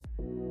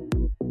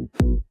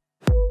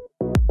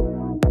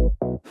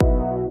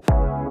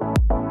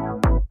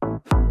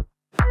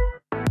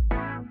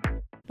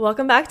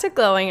Welcome back to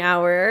Glowing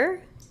Hour.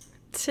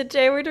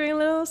 Today we're doing a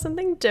little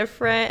something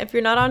different. If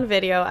you're not on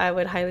video, I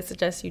would highly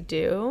suggest you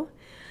do.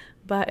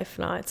 But if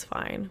not, it's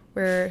fine.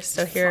 We're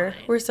still here.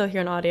 We're still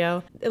here in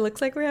audio. It looks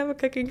like we have a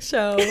cooking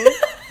show.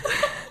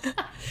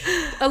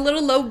 A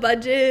little low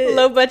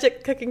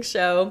budget cooking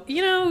show.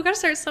 You know, we gotta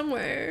start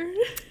somewhere.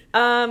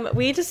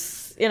 We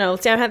just,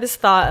 Sam had this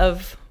thought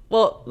of,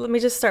 well, let me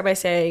just start by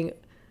saying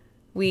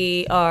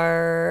we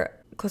are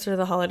closer to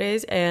the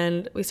holidays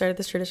and we started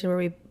this tradition where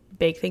we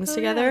bake things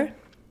together,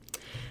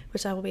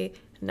 which that will be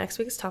next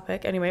week's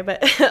topic anyway,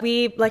 but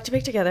we like to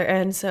bake together,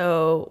 and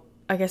so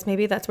I guess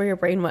maybe that's where your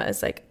brain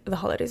was, like, the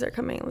holidays are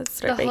coming, let's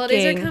start baking. The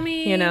holidays are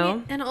coming,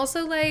 and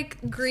also, like,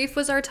 grief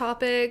was our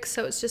topic,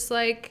 so it's just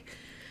like,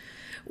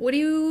 what do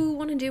you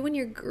want to do when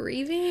you're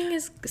grieving?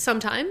 Is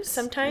sometimes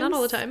not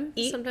all the time,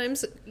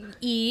 sometimes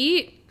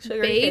eat,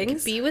 bake,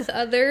 things. Be with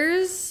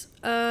others.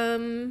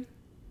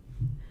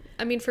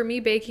 I mean, for me,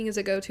 baking is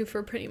a go-to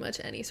for pretty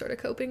much any sort of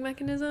coping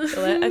mechanism.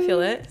 I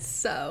feel it.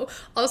 So,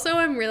 also,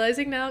 I'm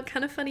realizing now,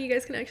 kind of funny, you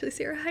guys can actually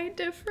see our height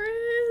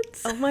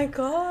difference. Oh my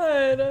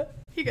god.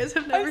 You guys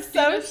have never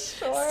seen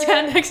us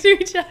stand next to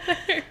each other.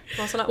 I'm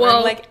also not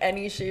wearing, like,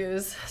 any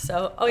shoes.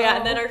 So,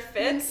 and then our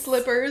fits.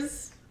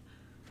 Slippers.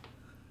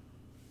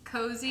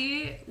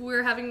 Cozy.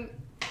 We're having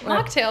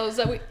mocktails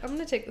that I'm going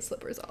to take the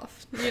slippers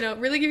off.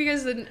 Really give you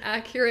guys an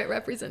accurate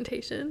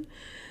representation.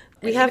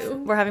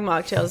 We're having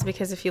mocktails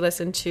because if you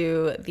listen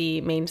to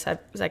the main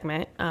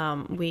segment,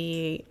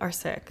 we are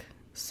sick.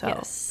 So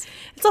yes.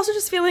 It's also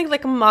just feeling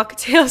like a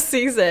mocktail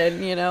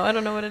season, I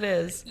don't know what it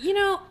is.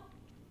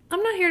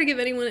 I'm not here to give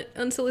anyone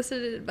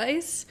unsolicited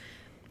advice,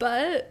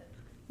 but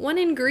when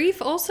in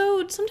grief,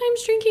 also,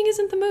 sometimes drinking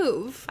isn't the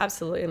move.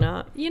 Absolutely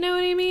not. You know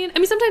what I mean? I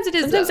mean, sometimes it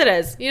is. Sometimes it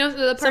is.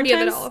 The party of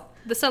it all.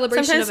 The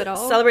celebration of it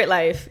all. Celebrate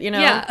life,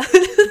 Yeah.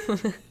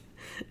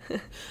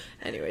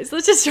 Anyways,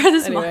 let's just try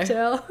this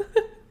mocktail.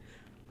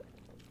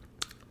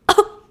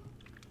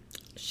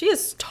 She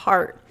is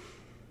tart.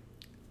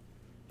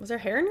 Was there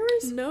hair in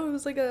yours? No, it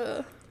was like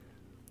a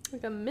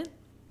mint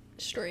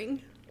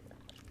string.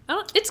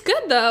 It's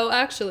good though,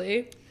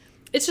 actually.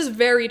 It's just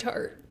very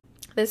tart.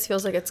 This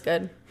feels like it's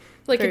good.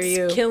 Like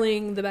it's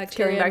killing the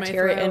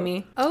bacteria, in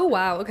me. Oh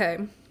wow, okay.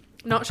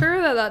 Not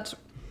sure that's.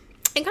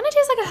 It kind of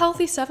tastes like a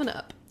healthy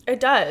 7-Up. It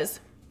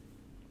does.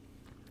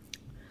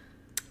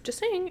 Just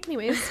saying.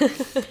 Anyways,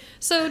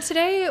 so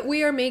today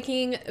we are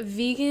making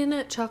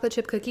vegan chocolate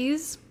chip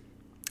cookies,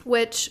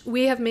 which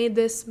we have made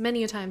this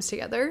many a times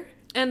together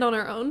and on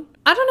our own.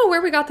 I don't know where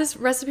we got this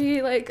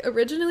recipe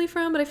originally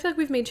from, but I feel like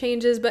we've made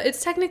changes, but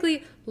it's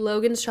technically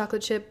Logan's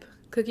chocolate chip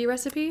cookie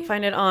recipe.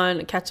 Find it on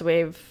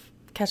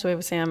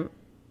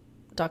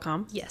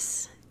catchawavesam.com.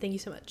 Yes. Thank you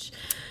so much.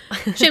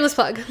 Shameless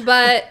plug.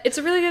 But it's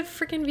a really good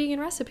freaking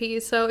vegan recipe.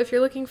 So if you're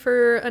looking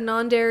for a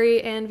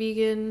non-dairy and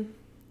vegan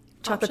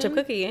chocolate chip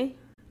cookie,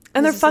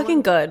 and they're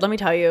fucking good, let me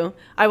tell you.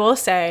 I will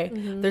say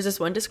there's this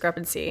one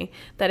discrepancy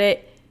that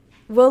it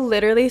will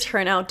literally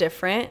turn out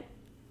different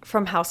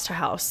from house to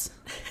house.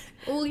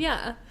 Well,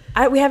 yeah.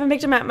 We haven't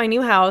baked them at my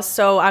new house,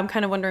 so I'm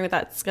kind of wondering what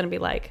that's going to be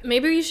like.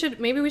 Maybe we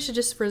should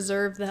just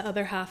reserve the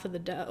other half of the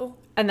dough.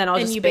 And then I'll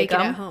just bake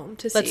them it at home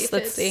to see if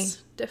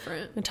it's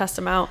different. And test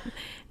them out.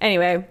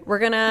 Anyway, we're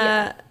going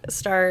to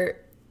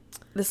start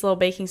this little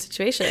baking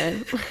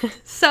situation.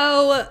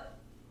 So,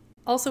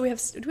 also we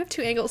have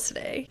 2 angles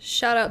today.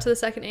 Shout out to the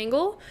second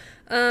angle.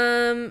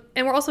 And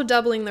we're also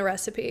doubling the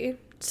recipe.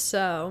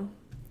 So,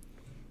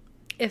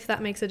 if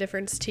that makes a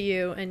difference to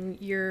you and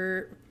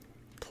you're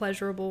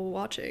pleasurable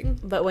watching.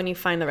 But when you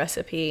find the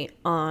recipe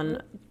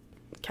on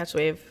Catch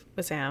Wave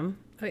with Sam,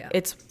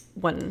 it's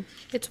one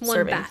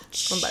serving.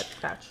 Batch. One batch.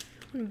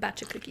 One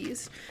batch of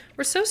cookies.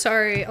 We're so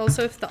sorry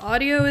also if the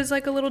audio is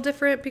like a little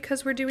different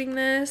because we're doing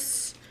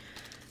this.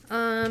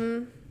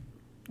 You'll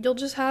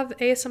just have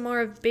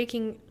ASMR of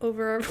baking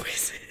over our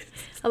voices.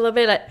 A little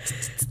bit of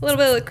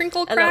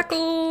crinkle,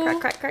 crackle.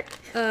 Crack.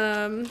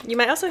 You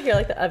might also hear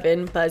like the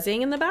oven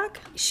buzzing in the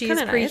back. She's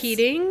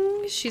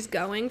preheating. Nice. She's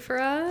going for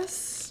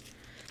us.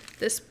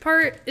 This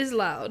part is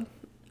loud.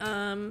 You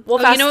know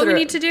what we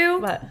need to do?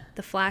 What?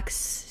 The flax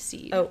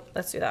seed. Oh,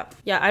 let's do that.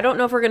 Yeah, I don't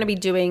know if we're going to be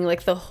doing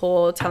like the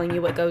whole telling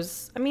you what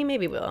goes. I mean,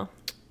 maybe we'll.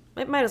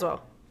 It might as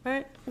well. All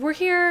right. We're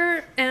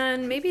here,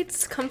 and maybe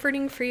it's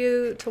comforting for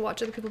you to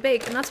watch other people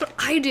bake, and that's what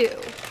I do.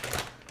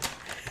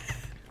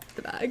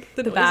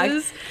 The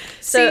noises. Bag.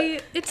 See,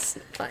 it's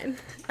fine.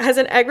 As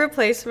an egg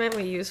replacement,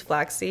 we use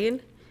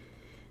flaxseed.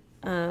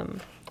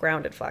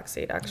 Grounded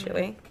flaxseed,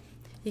 actually.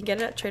 You can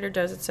get it at Trader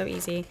Joe's. It's so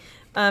easy.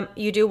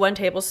 You do 1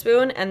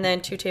 tablespoon and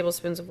then 2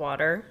 tablespoons of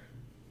water.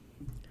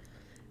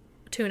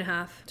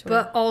 2.5.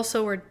 But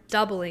also we're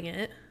doubling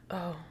it.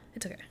 Oh.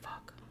 It's okay.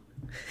 Fuck.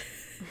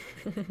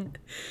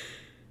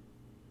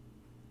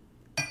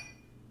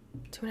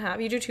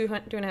 2.5? You do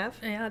 2.5?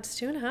 Yeah, it's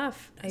 2.5.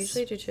 I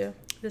usually do 2.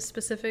 This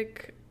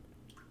specific...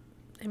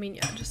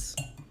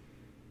 just...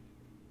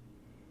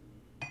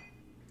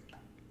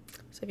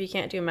 So if you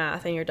can't do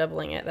math and you're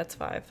doubling it, that's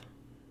 5.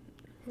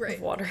 Right.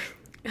 Of water.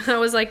 And I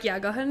was like, yeah,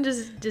 go ahead and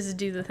just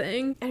do the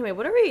thing. Anyway,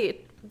 what are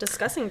we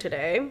discussing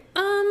today?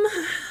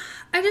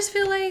 I just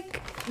feel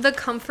like the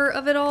comfort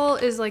of it all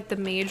is like the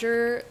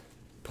major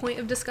point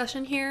of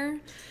discussion here.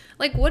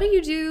 Like, what do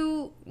you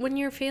do when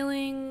you're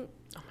feeling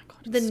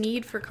the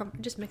need for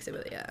comfort? Just mix it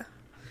with it, yeah.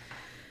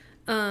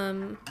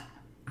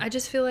 I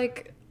just feel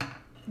like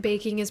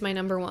baking is my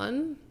number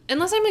one.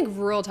 Unless I'm like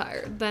real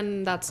tired,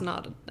 then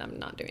I'm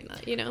not doing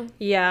that, you know?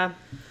 Yeah.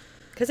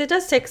 Because it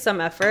does take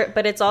some effort,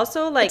 but it's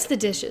also like... It's the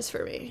dishes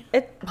for me.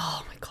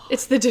 Oh my God.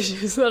 It's the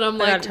dishes that I'm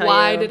like,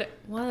 why did it...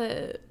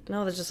 What?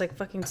 No, that just like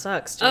fucking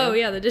sucks, dude. Oh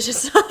yeah, the dishes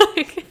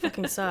suck.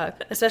 Fucking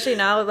suck. Especially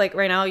now, like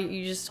right now,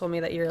 you just told me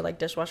that your like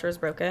dishwasher is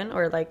broken,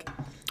 or like...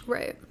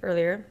 Right.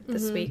 Earlier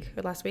this week,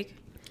 or last week.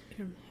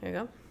 Here you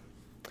go.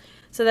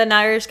 So then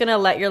now you're just going to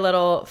let your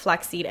little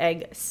flaxseed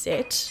egg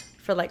sit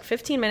for like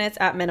 15 minutes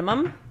at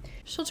minimum.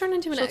 She'll turn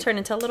into She'll turn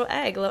into a little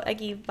egg, a little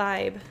eggy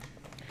vibe.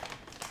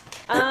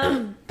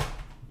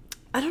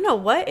 I don't know.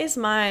 What is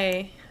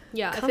my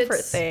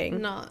comfort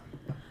thing? Not.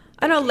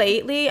 I know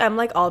lately I'm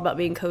like all about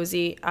being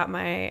cozy at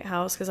my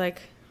house because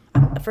like,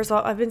 first of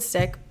all, I've been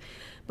sick.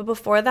 But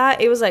before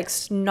that, it was like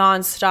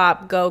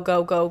nonstop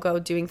go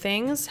doing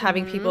things,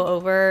 having people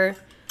over,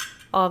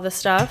 all the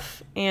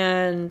stuff.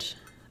 And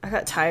I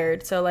got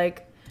tired. So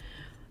like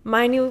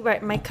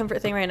my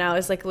comfort thing right now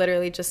is like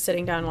literally just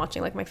sitting down and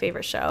watching like my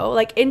favorite show,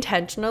 like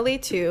intentionally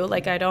too.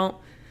 Like I don't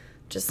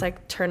just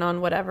like turn on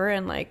whatever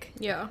and like,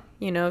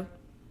 you know,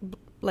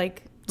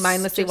 like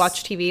mindlessly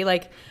watch TV.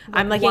 Like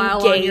I'm like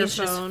engaged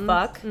as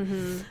fuck.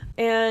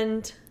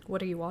 And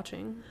what are you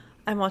watching?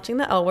 I'm watching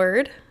The L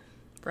Word.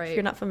 Right. If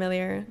you're not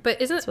familiar. But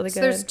isn't really good.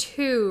 So there's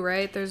two,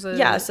 right? There's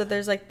a so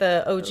there's like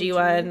the OG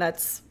one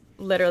that's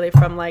literally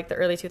from like the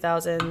early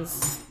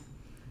 2000s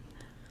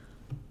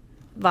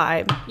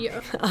vibe.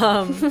 Yeah.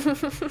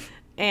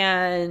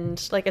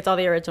 And like it's all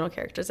the original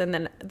characters, and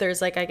then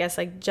there's like I guess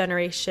like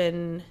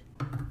Generation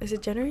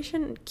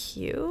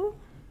Q?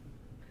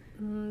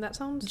 That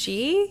sounds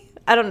G?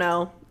 I don't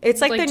know.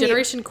 It's like the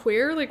Generation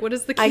Queer? Like what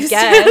is the Q I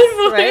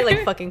guess, right?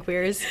 Like fucking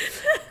queers.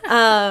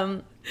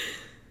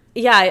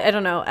 Yeah, I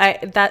don't know.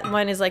 That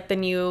one is like the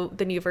new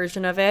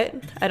version of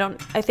it.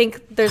 I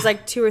think there's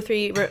like 2 or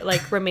 3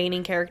 like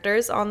remaining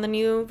characters on the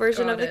new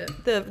version of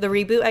the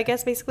reboot, I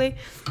guess, basically.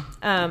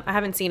 I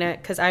haven't seen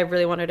it because I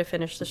really wanted to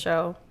finish the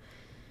show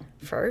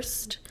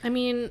first. I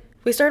mean,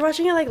 we started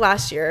watching it like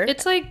last year.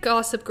 It's like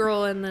Gossip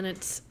Girl, and then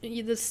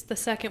the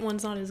second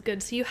one's not as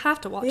good, so you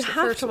have to watch the first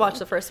one. You have to watch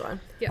the first one.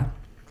 Yeah.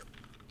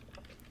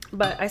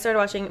 But we started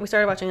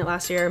watching it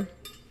last year.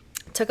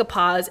 Took a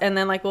pause, and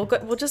then like we'll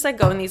just like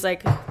go in these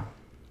like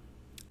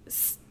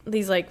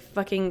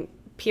fucking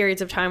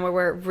periods of time where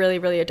we're really,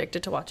 really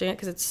addicted to watching it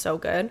because it's so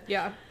good.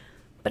 Yeah.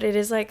 But it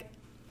is like,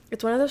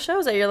 it's one of those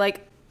shows that you're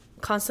like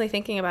constantly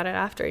thinking about it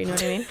after, you know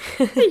what I mean?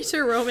 It's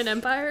your Roman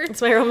Empire.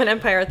 It's my Roman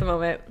Empire at the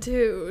moment.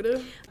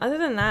 Dude. Other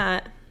than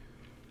that,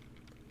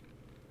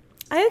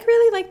 I like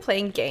really like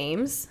playing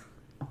games.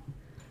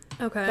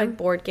 Okay. Like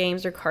board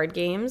games or card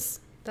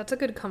games. That's a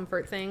good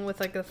comfort thing with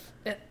like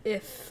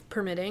if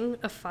permitting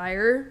a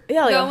fire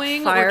like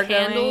going, a fire or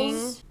candles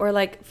going. Or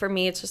like for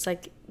me it's just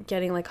like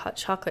getting like hot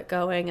chocolate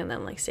going and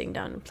then like sitting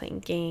down and playing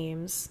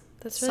games.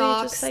 That's really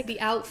socks, just like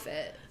the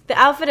outfit. The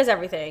outfit is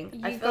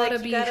everything. You gotta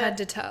be head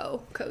to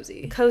toe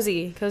cozy.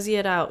 Cozy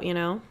it out, you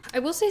know? I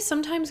will say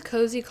sometimes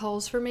cozy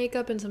calls for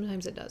makeup and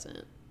sometimes it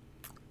doesn't.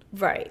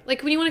 Right.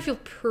 Like when you want to feel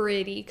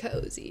pretty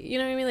cozy. You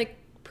know what I mean? Like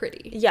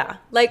pretty. Yeah.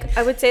 Like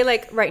I would say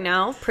like right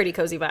now, pretty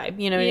cozy vibe.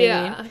 You know what I mean?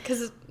 Yeah.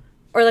 Because...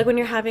 Or like when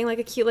you're having like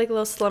a cute like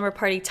little slumber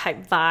party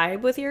type vibe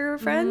with your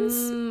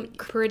friends.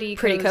 Pretty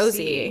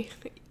cozy.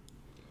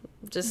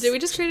 Did we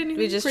just create a new?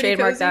 We just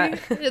trademarked that.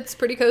 It's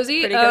pretty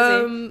cozy. Pretty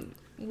cozy.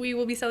 We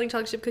will be selling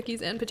chocolate chip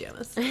cookies and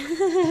pajamas.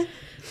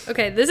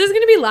 Okay, this is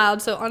gonna be loud,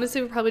 so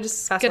honestly, we're probably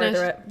just fast forward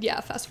through it. Yeah,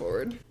 fast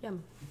forward.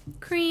 Yum.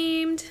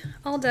 Creamed,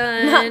 all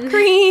done. Not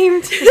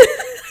creamed.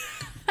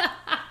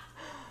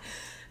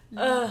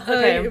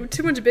 Okay.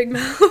 Too much Big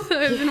Mouth.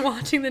 I've been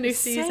watching the new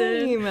season.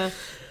 Same.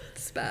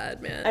 It's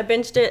bad, man. I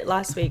binged it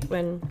last week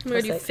when. Were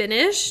you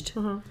finished?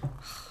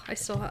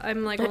 Mm-hmm.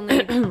 I'm like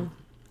only.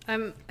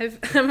 I'm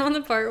on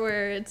the part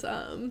where it's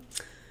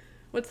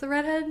what's the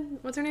redhead?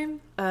 What's her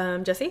name?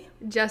 Jessie.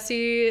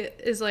 Jessie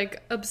is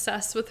like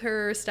obsessed with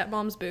her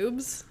stepmom's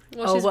boobs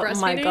while she's breastfeeding.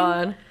 Oh my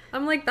god!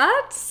 I'm like,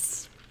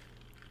 that's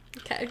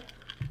okay.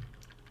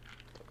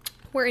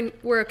 We're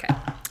okay.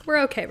 We're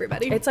okay,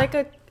 everybody. It's like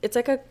a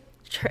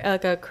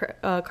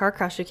car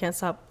crash you can't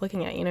stop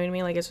looking at. You know what I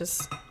mean? Like it's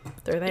just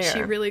they're there.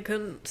 She really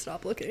couldn't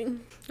stop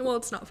looking. Well,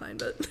 it's not fine,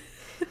 but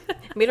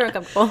made her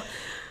uncomfortable.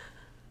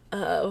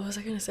 What was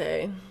I gonna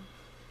say?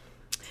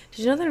 Did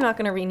you know they're not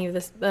gonna renew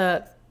this?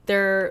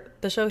 The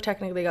show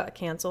technically got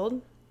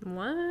canceled.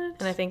 What?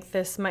 And I think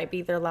this might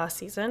be their last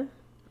season.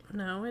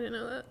 No, I didn't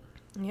know that.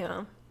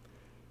 Yeah.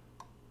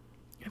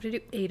 I have to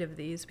do 8 of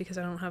these because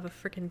I don't have a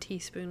freaking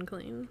teaspoon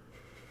clean.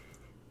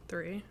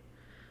 3.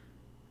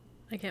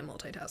 I can't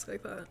multitask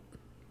like that.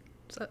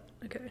 Is that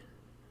okay?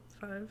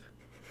 5.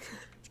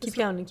 Keep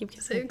counting.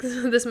 6.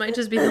 This might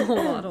just be the whole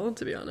bottle,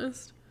 to be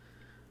honest.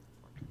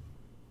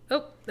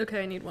 Oh,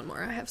 okay, I need one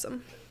more. I have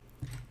some.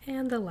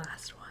 And the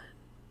last one.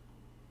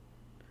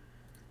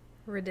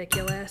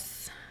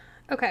 Ridiculous.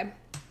 Okay.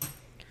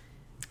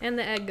 And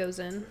the egg goes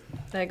in.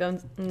 The egg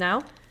goes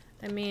now?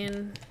 I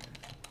mean,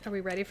 are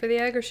we ready for the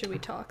egg or should we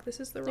talk? This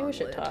is the wrong we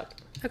should lid. talk.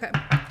 Okay.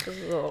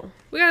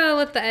 We gotta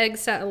let the egg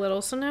set a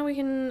little so now we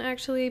can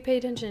actually pay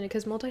attention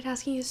because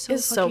multitasking is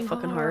so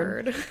fucking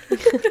hard.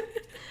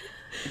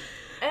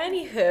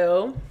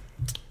 Anywho.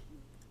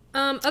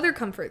 Other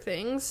comfort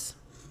things.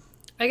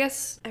 I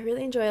guess I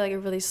really enjoy like a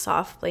really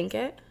soft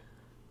blanket.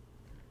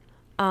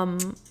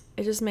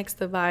 It just makes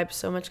the vibe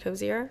so much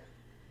cozier.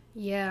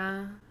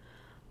 Yeah.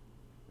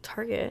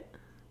 Target.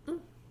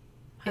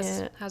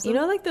 Has you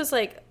know, like those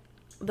like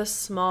the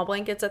small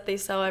blankets that they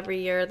sell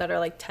every year that are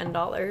like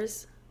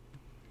 $10.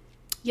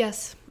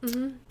 Yes.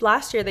 Mm-hmm.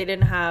 Last year they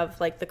didn't have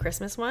like the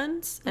Christmas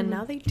ones, and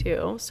now they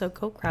do. So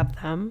go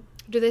grab them.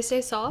 Do they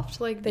stay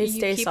soft? Like they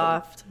stay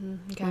soft.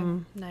 Okay.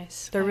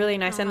 Nice. They're really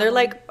nice, and they're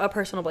like a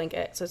personal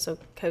blanket, so it's so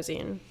cozy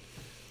and.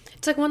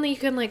 It's like one that you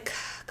can like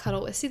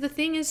cuddle with. See, the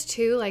thing is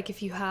too, like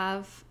if you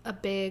have a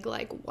big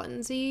like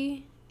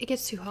onesie, it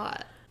gets too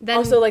hot. Then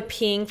also, like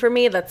peeing for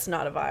me, that's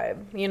not a vibe.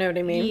 You know what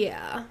I mean?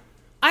 Yeah.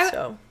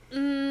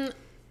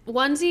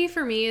 Onesie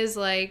for me is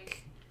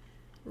like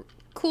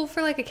cool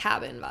for like a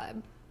cabin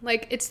vibe.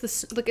 Like it's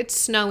it's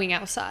snowing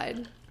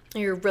outside.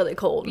 You're really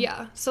cold.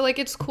 Yeah. So like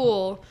it's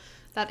cool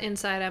that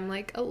inside I'm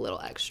like a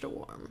little extra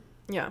warm.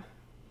 Yeah.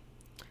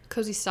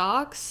 Cozy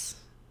socks,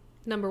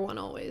 number one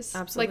always.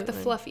 Absolutely. Like the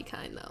fluffy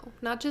kind though,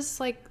 not just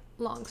like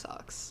long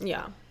socks.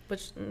 Yeah,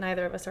 which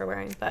neither of us are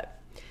wearing, but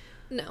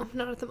no,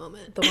 not at the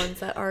moment. The ones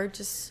that are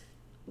just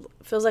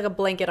feels like a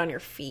blanket on your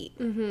feet.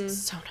 Mm-hmm.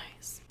 So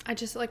nice. I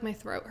just like my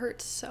throat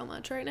hurts so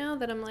much right now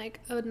that I'm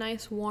like a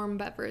nice warm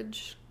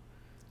beverage.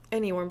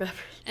 Any warm beverage.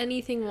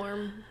 Anything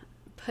warm.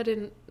 Put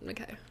in.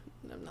 Okay,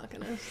 I'm not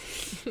gonna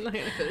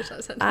finish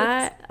that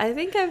sentence. I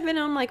think I've been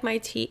on like my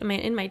tea. I mean,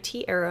 in my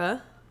tea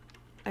era.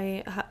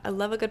 I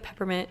love a good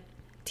peppermint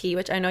tea,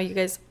 which I know you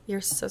guys, you're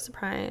so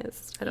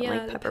surprised. I don't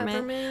like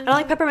peppermint. I don't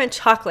like peppermint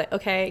chocolate.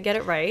 Okay, get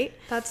it right.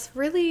 That's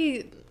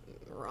really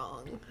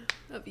wrong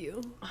of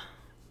you.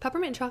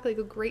 Peppermint and chocolate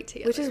go great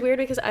together. Which is weird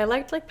because I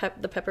liked like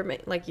the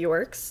peppermint like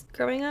Yorks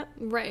growing up.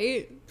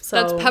 Right. So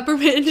that's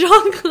peppermint and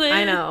chocolate.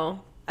 I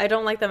know. I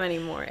don't like them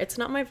anymore. It's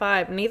not my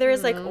vibe. Neither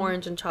is like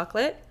orange and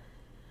chocolate.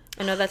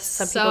 I know that's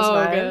some people's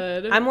vibe.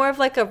 Good. I'm more of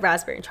like a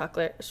raspberry and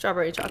chocolate,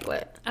 strawberry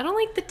chocolate. I don't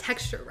like the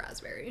texture of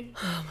raspberry.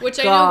 Which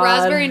I know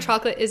raspberry and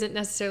chocolate isn't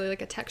necessarily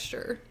like a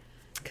texture.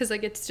 Because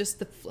like it's just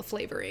the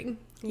flavoring.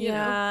 You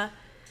know?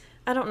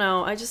 I don't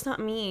know. I just not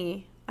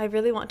me. I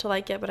really want to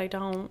like it, but I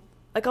don't.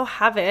 Like I'll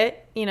have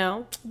it, you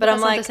know. But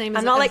I'm like, I'm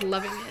not like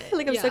loving it.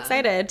 Like I'm so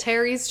excited.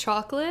 Terry's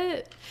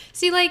chocolate.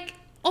 See, like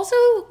also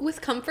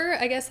with comfort,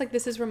 I guess like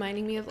this is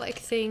reminding me of like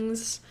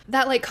things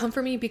that like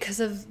comfort me because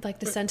of like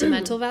the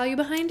sentimental value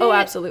behind it. Oh,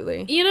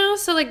 absolutely. You know,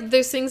 so like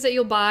there's things that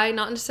you'll buy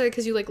not necessarily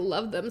because you like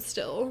love them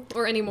still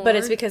or anymore, but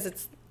it's because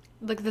it's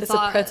like the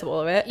principle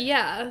of it.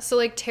 Yeah. So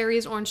like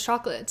Terry's orange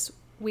chocolates,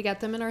 we get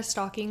them in our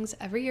stockings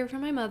every year from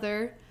my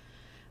mother.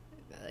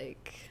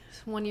 Like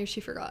one year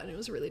she forgot and it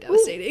was really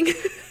devastating.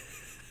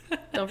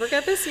 Don't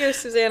forget this year,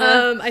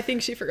 Susanna. I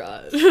think she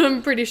forgot.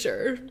 I'm pretty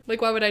sure.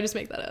 Like, why would I just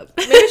make that up?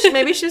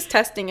 maybe she's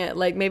testing it.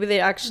 Like, maybe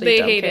they actually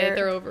don't hate care. it.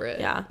 They're over it.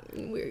 Yeah,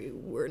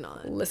 we're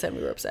not. Listen,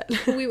 we were upset.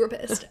 We were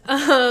pissed.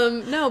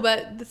 No,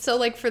 but so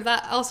like for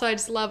that, also I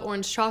just love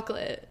orange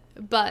chocolate.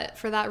 But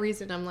for that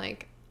reason, I'm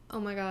like, oh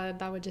my god,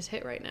 that would just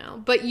hit right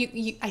now. But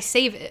I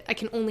save it. I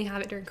can only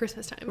have it during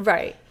Christmas time.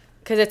 Right,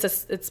 because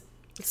it's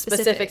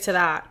specific to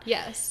that.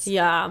 Yes.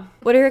 Yeah.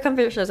 What are your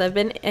comfort shows? I've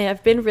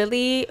been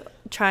really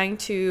trying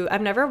to.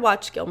 I've never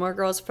watched Gilmore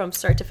Girls from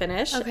start to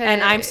finish,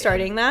 and I'm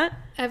starting that.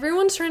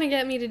 Everyone's trying to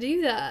get me to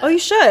do that. Oh, you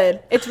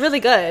should. It's really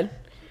good.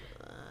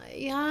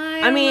 Yeah.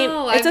 I mean,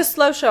 it's a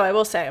slow show, I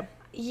will say.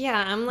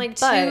 Yeah, I'm like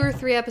 2 or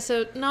 3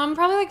 episodes. No, I'm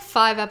probably like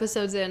 5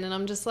 episodes in, and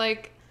I'm just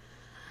like.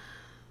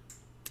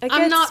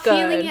 I'm not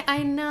feeling it.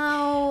 I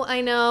know. But,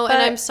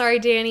 and I'm sorry,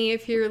 Danny,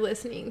 if you're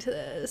listening to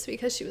this,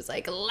 because she was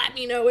like, let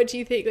me know what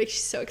you think. Like,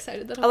 she's so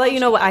excited that I'll let you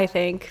know what I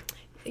think.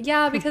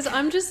 Yeah, because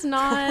I'm just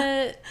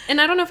not,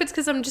 and I don't know if it's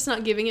because I'm just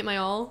not giving it my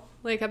all.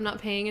 Like, I'm not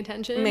paying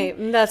attention.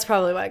 Maybe. That's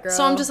probably why, girl.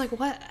 So I'm just like,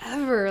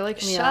 whatever. Like,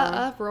 shut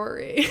up,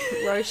 Rory.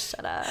 Rory,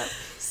 shut up.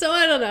 So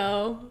I don't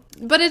know.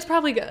 But it's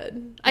probably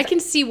good. I can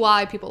see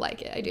why people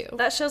like it. I do.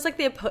 That shows like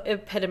the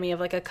epitome of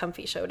like a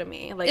comfy show to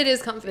me. Like, it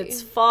is comfy.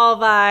 It's fall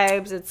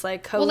vibes. It's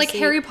like cozy. Well, like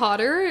Harry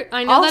Potter.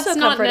 I know also that's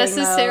not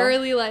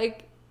necessarily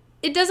like,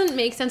 it doesn't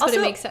make sense, also,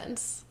 but it makes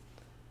sense.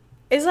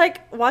 It's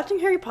like watching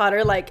Harry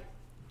Potter like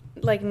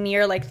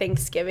near like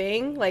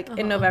Thanksgiving, like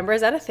in November.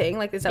 Is that a thing?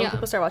 Like, is that when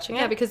people start watching it?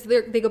 Yeah, because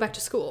they go back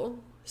to school.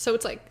 So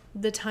it's like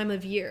the time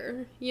of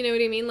year. You know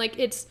what I mean? Like,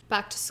 it's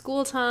back to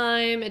school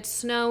time. It's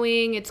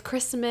snowing. It's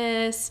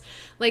Christmas.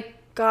 Like,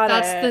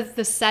 that's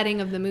the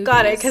setting of the movie.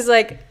 Got it. Because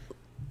like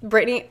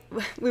Brittany,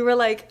 we were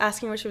like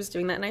asking what she was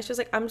doing that night. She was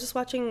like, I'm just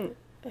watching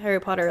Harry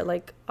Potter,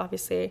 like,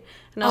 obviously.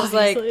 And I was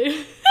like,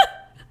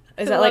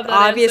 is that like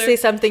obviously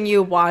something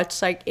you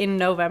watch like in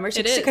November?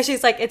 It is. Because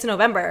she's like, it's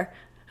November.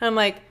 And I'm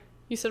like,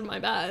 you said my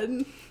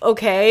bad.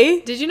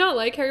 Okay. Did you not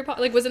like Harry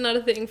Potter? Like, was it not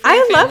a thing for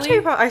your family? Loved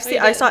Harry Potter.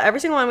 I saw every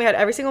single one. We had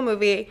every single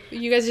movie.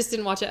 You guys just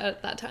didn't watch it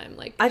at that time.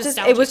 Like,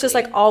 it was just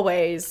like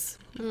always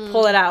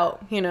pull it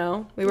out, you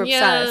know? We were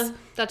obsessed. Yeah,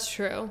 that's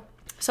true.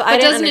 So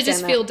but doesn't it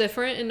just feel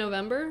different in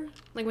November?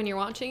 Like when you're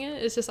watching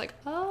it, it's just like,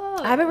 oh.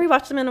 I haven't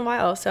rewatched them in a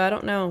while, so I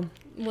don't know.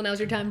 Well, now's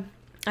your time.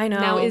 I know.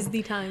 Now is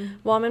the time.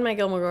 Well, I'm in my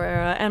Gilmore Girl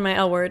era and my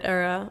L Word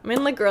era. I'm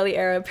in like girly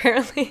era,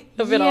 apparently,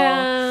 of it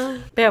all.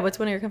 But yeah, what's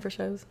one of your comfort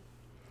shows?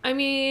 I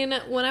mean,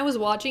 when I was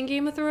watching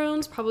Game of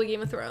Thrones, probably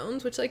Game of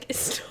Thrones, which like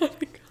is not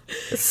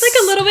it's like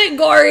a little bit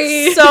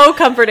gory. So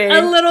comforting.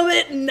 A little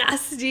bit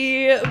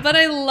nasty. But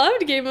I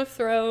loved Game of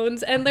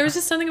Thrones. And there was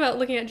just something about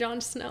looking at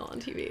Jon Snow on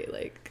TV.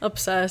 Like,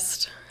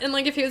 obsessed. And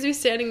like if he was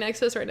standing next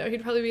to us right now,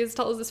 he'd probably be as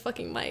tall as this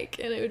fucking mic.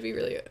 And it would be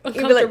really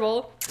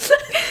uncomfortable.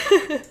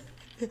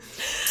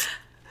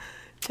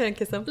 Trying to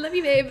kiss him. Love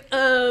you, babe.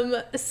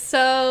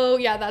 So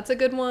yeah, that's a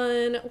good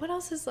one. What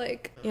else is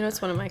like... You know,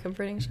 it's one of my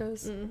comforting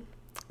shows.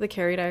 The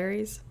Carrie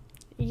Diaries.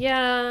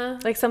 Yeah.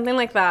 Like something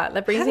like that.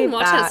 That brings me back.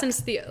 I haven't watched it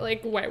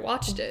since I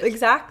watched it.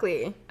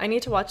 Exactly. I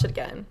need to watch it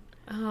again.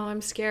 Oh,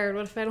 I'm scared.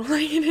 What if I don't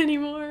like it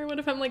anymore? What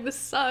if I'm like, this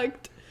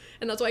sucked?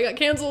 And that's why I got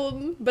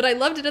canceled. But I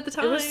loved it at the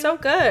time. It was so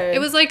good. It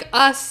was like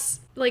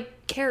us,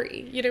 like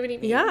Carrie. You know what I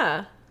mean?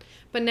 Yeah.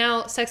 But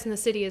now Sex and the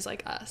City is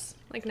like us.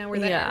 Like now we're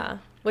there. Yeah.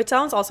 Which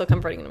sounds also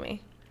comforting to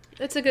me.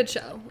 It's a good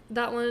show.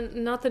 That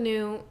one, not the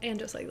new, and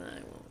just like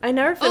that. I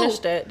never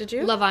finished it. Did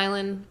you? Love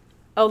Island.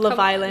 Oh, Love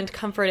Island.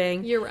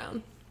 Comforting. Year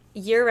round.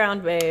 Year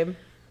round, babe.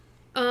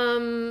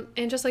 And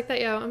just like that,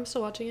 yeah, I'm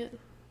still watching it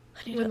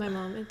with my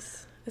mom.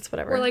 It's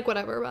whatever. We're like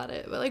whatever about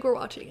it, but like we're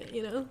watching it,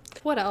 you know.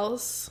 What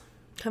else?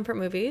 Comfort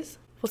movies.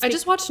 I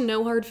just watched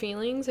No Hard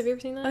Feelings. Have you ever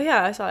seen that? Oh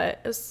yeah, I saw it.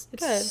 It's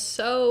good.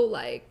 So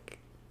like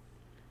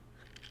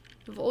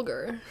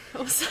vulgar.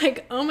 I was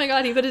like, oh my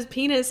god, he put his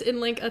penis in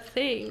like a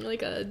thing,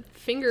 like a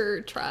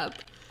finger trap.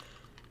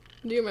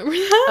 Do you remember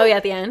that? Oh yeah,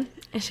 at the end,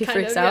 and she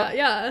freaks out.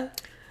 Yeah.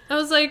 I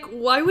was like,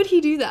 why would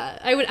he do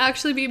that? I would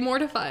actually be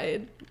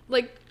mortified.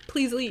 Like,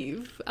 please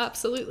leave.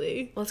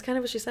 Absolutely. Well, it's kind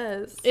of what she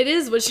says. It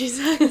is what she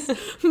says.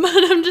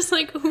 But I'm just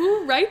like,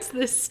 who writes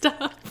this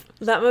stuff?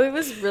 That movie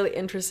was really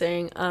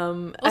interesting.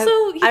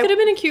 Also, he could have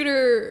been a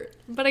cuter,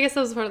 but I guess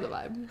that was part of the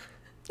vibe.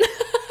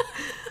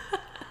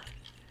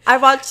 I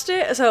watched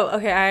it. So,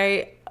 okay,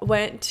 I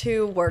went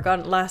to work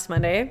on last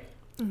Monday.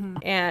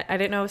 And I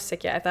didn't know I was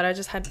sick yet. I thought I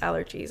just had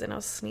allergies and I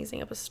was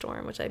sneezing up a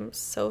storm, which I'm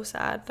so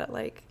sad that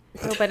like...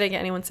 I hope I didn't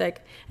get anyone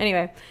sick.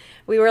 Anyway,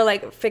 we were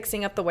like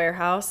fixing up the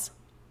warehouse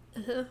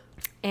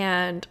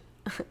and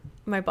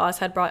my boss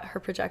had brought her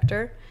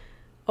projector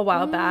a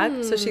while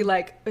back. So she's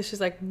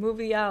like,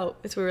 movie out.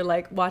 So we were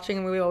like watching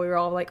a movie while we were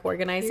all like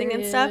organizing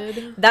and stuff.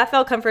 That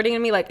felt comforting to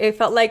me. Like it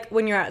felt like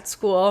when you're at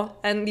school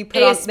and you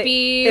put ASB,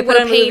 on, they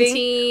put a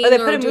movie or they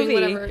put a movie.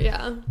 Whatever.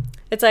 Yeah.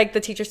 It's like the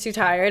teacher's too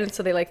tired, and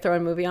so they like throw a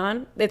movie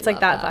on. It's like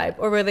that vibe,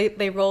 or where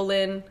they roll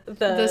in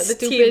the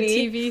stupid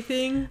TV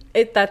thing.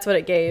 That's what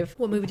it gave.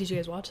 What movie did you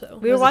guys watch though?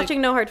 We were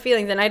watching No Hard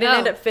Feelings, and I didn't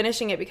end up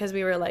finishing it because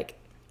we were like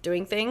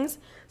doing things.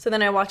 So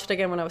then I watched it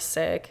again when I was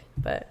sick.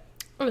 But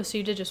so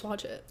you did just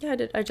watch it? Yeah, I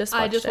did. I just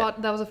watched it.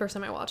 That was the first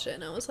time I watched it,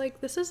 and I was like,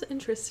 this is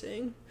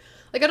interesting.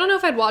 Like I don't know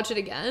if I'd watch it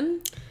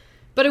again,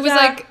 but it was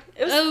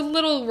a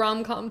little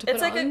rom-com to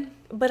put on.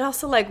 But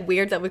also, like,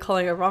 weird that we're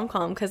calling it a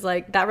rom-com because,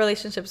 like, that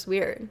relationship's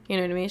weird. You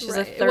know what I mean? She's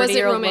a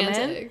 30-year-old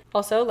woman.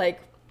 Also,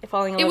 like,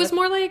 falling in love It was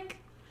more like...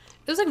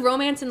 It was, like,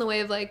 romance in the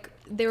way of, like,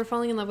 they were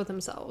falling in love with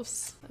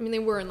themselves. I mean, they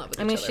were in love with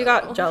each other. I mean, she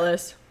got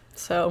jealous,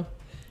 so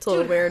it's a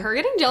little weird. Her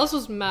getting jealous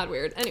was mad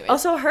weird. Anyway.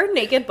 Also, her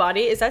naked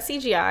body, is that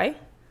CGI?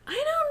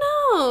 I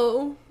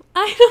don't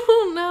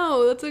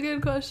know. That's a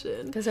good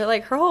question. Because,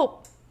 like, her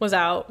whole was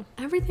out.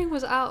 Everything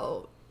was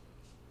out.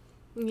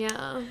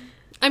 Yeah.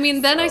 I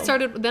mean, then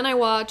I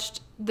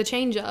watched The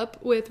Change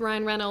Up with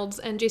Ryan Reynolds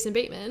and Jason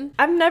Bateman.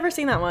 I've never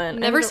seen that one.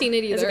 Never seen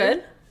it either. Is it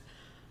good?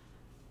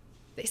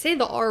 They say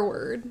the R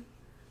word.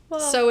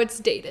 Well. So it's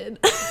dated.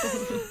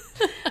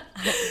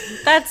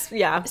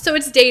 Yeah. So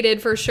it's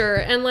dated for sure.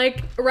 And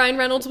like Ryan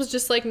Reynolds was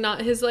just like not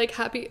his like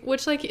happy,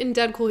 which like in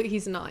Deadpool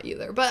he's not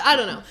either. But I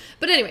don't know.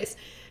 But anyways,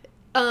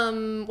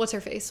 what's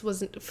her face?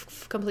 Wasn't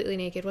completely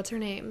naked. What's her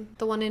name?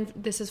 The one in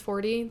This Is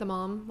 40, the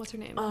mom. What's her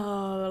name?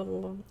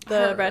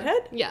 The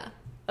redhead? Yeah.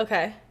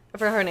 Okay. I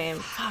forgot her name.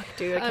 Fuck,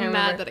 dude. I'm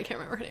mad that I can't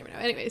remember her name right now.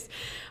 Anyways,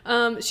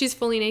 she's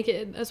fully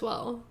naked as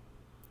well.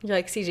 You're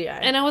like CGI.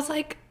 And I was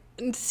like,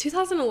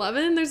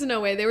 2011? There's no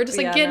way. They were just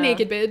like, get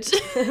naked, bitch.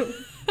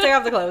 Take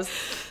off the clothes.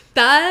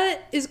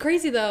 That is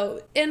crazy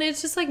though. And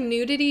it's just like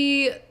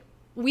nudity.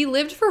 We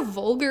lived for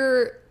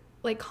vulgar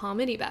like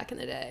comedy back in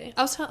the day.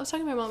 I was talking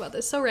to my mom about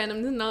this. So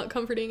random. This is not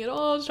comforting at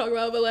all to talk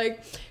about, but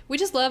like we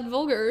just loved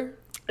vulgar.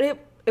 It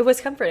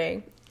was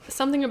comforting.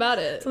 Something about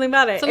it. Something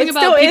about it. Something it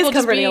about still is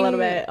comforting a little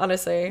bit,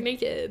 honestly.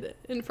 Naked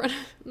in front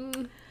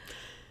of...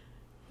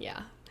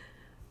 Yeah.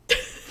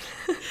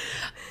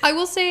 I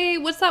will say,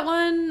 what's that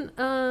one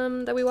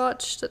that we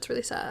watched that's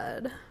really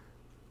sad?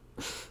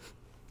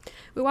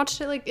 We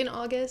watched it like in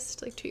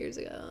August, like 2 years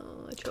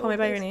ago. Call Me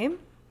by Your Name?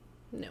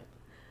 No,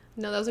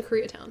 that was a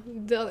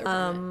Koreatown. The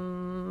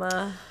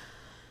other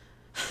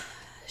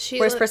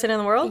Worst Person in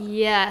the World?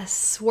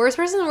 Yes, Worst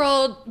Person in the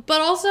World,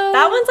 but also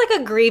that one's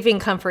like a grieving,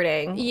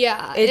 comforting.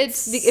 Yeah,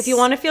 it's if you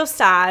want to feel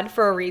sad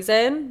for a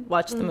reason,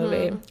 watch the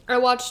movie. I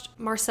watched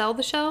Marcel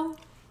the Shell.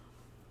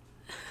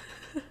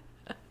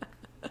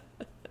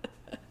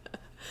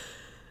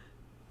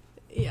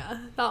 Yeah,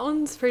 that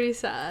one's pretty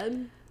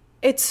sad.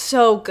 It's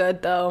so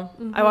good though.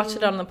 I watched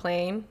it on the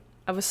plane.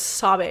 I was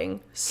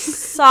sobbing,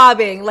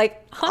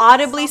 like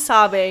audibly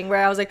sobbing,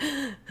 where I was like,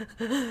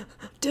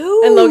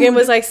 dude. And Logan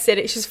was like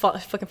sitting.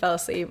 Fucking fell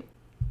asleep.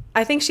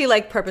 I think she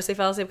like purposely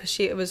fell asleep because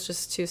it was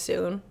just too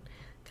soon.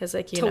 Because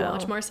like you know, to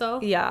watch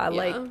Marcel. Yeah,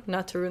 like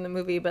not to ruin the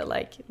movie, but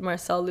like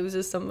Marcel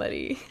loses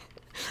somebody,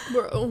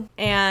 bro.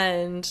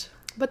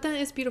 But then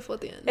it's beautiful at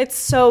the end. It's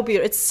so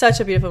beautiful. It's such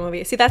a beautiful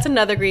movie. See, that's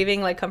another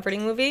grieving, like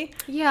comforting movie.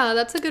 Yeah,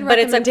 that's a good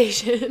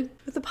recommendation. It's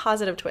like, with a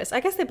positive twist.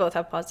 I guess they both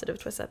have positive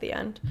twists at the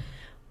end.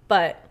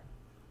 But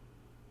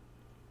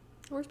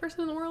Worst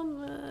Person in the World?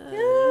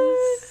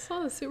 Yes.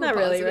 Not super not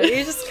positive. really, right?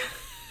 You're just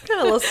kind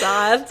of a little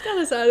sad. It's kind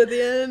of sad at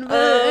the end.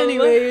 But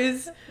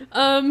anyways,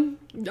 are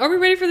we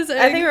ready for this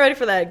egg? I think we're ready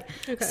for the egg.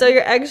 Okay. So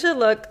your egg should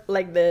look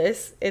like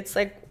this. It's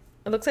like,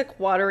 it looks like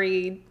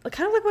watery,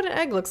 kind of like what an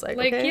egg looks like.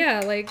 Like, okay?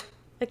 yeah, like.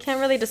 I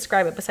can't really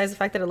describe it besides the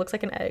fact that it looks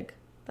like an egg.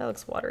 That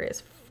looks watery as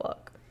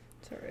fuck.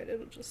 It's alright,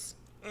 it'll just.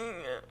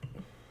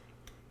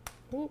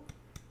 Ooh.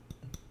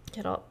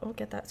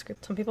 Get that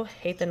scrape. Some people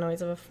hate the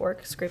noise of a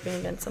fork scraping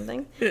against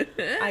something.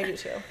 I do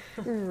too.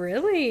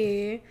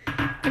 Really?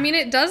 I mean,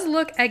 it does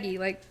look eggy.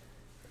 Like,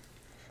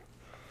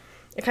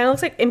 it kind of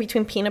looks like in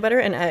between peanut butter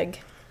and egg.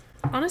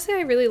 Honestly,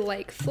 I really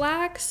like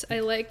flax. I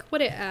like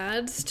what it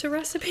adds to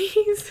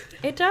recipes.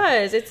 It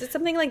does. It's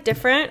something like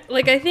different.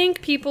 Like, I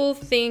think people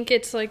think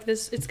it's like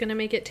this. It's gonna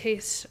make it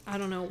taste. I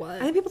don't know what. I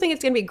think people think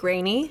it's gonna be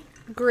grainy.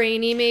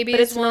 Grainy maybe, but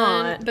is it's one,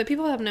 not. but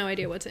people have no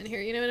idea what's in here.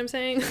 You know what I'm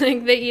saying?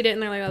 Like, they eat it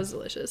and they're like, "Oh, it's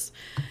delicious,"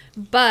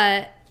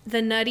 but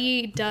the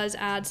nutty does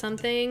add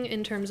something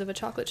in terms of a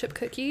chocolate chip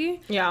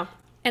cookie. Yeah.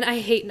 And I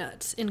hate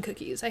nuts in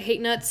cookies. I hate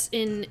nuts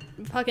in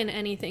fucking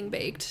anything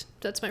baked.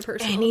 That's my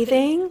personal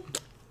anything. Opinion.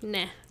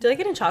 Nah. Do you like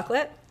it in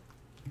chocolate?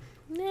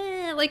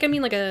 Nah. Like, I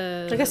mean, like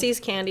a See's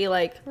candy,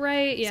 like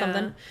right. Yeah.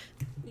 something.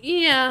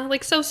 Yeah,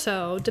 like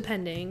so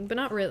depending, but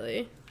not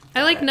really.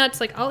 I like nuts.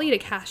 Like, I'll eat a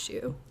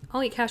cashew.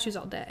 I'll eat cashews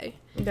all day.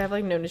 They have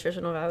like no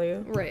nutritional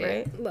value.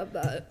 Right. Love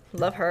that.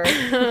 Love her.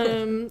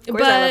 Of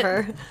course I love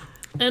her.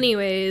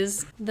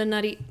 Anyways, the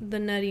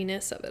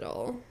nuttiness of it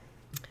all.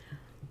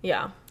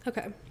 Yeah.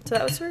 Okay. So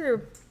that was what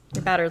your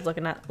batter's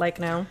looking at like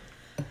now.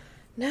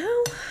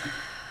 Now.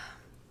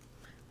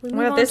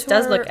 Wow, this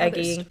does look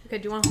eggy. Okay,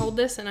 do you want to hold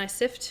this and I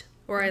sift?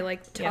 Or I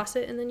like toss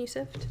it and then you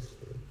sift?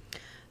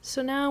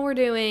 So now we're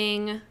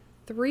doing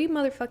 3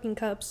 motherfucking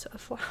cups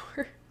of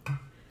flour.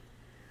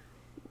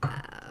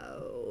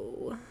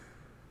 Wow.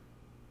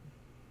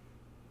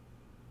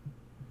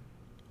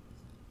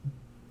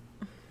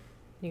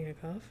 You gonna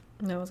cough?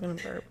 No, I was gonna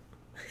burp.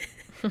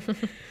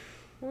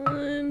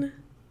 1.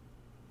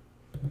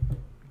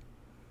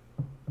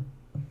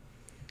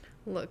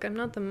 Look, I'm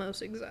not the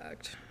most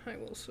exact, I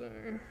will say.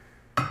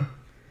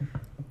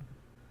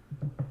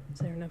 Is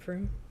there enough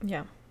room?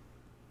 Yeah.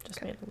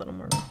 Just need a little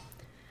more room.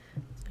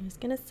 So I'm just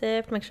gonna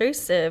sift. Make sure you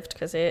sift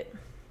because it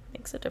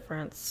makes a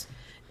difference.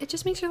 It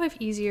just makes your life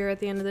easier at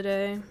the end of the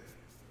day.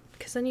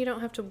 Because then you don't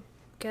have to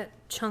get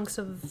chunks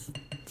of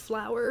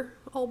flour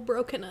all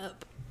broken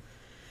up.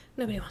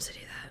 Nobody wants to do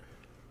that.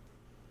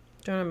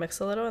 Do you want to mix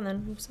a little and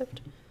then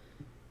sift?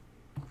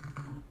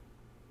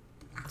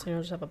 So you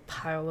don't just have a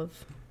pile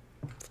of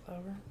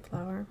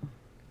flour.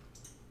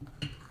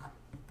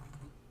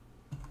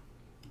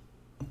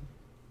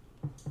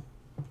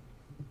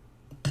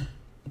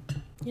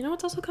 You know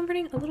what's also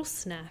comforting? A little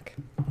snack.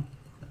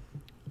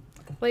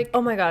 Like,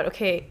 oh my god,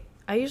 okay.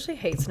 I usually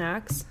hate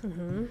snacks.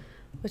 mm-hmm.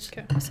 Which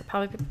so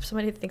probably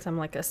somebody thinks I'm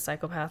like a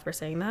psychopath for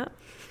saying that.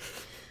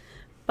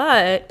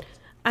 But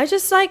I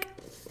just like,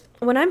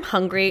 when I'm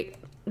hungry,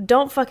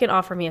 don't fucking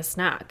offer me a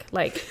snack.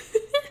 Like,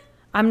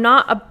 I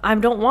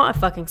don't want a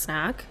fucking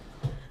snack.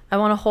 I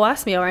want a whole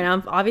ass meal right now.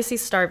 I'm obviously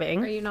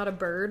starving. Are you not a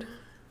bird?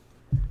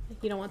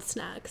 You don't want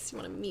snacks. You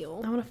want a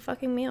meal. I want a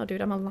fucking meal,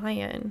 dude. I'm a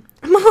lion.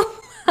 I'm a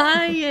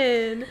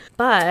lion.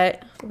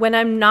 But when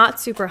I'm not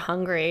super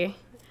hungry,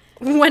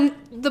 when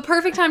the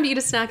perfect time to eat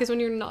a snack is when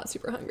you're not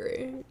super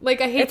hungry.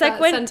 Like, I hate that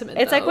sentiment.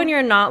 It's like when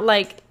you're not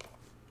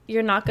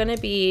gonna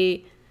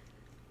be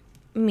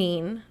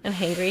mean and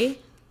hangry.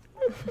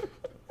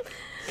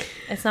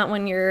 It's not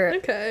when you're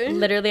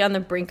literally on the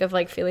brink of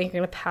like feeling you're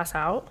gonna pass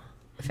out.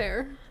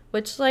 Fair.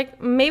 Which, like,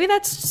 maybe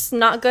that's just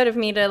not good of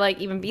me to like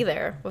even be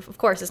there. Of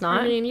course it's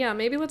not. I mean, yeah,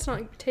 maybe let's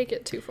not take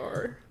it too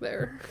far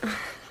there.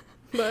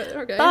 But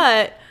okay.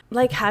 But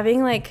like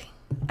having like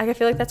I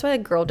feel like that's why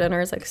like girl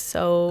dinner is like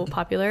so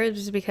popular,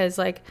 just because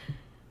like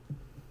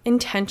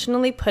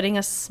intentionally putting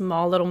a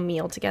small little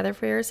meal together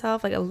for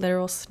yourself, like a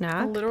literal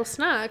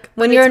snack.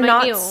 When you're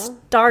not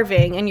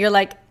starving and you're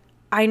like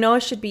I know I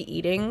should be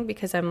eating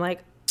because I'm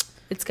like,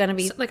 it's gonna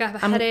be like I have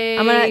a headache.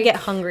 I'm gonna get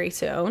hungry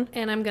soon,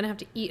 and I'm gonna have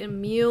to eat a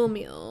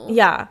meal.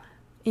 Yeah,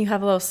 you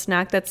have a little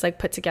snack that's like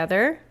put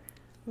together.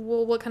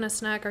 Well, what kind of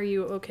snack are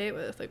you okay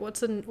with? Like,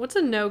 what's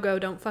a no-go?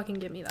 Don't fucking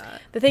give me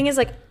that. The thing is,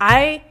 like,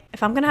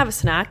 if I'm gonna have a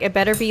snack, it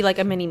better be like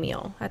a mini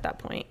meal at that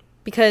point,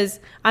 because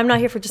I'm not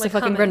here for just like a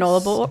fucking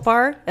hummus. Granola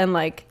bar and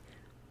like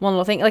one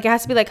little thing. Like, it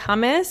has to be like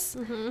hummus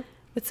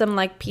with some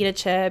like pita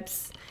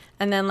chips,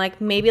 and then like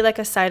maybe like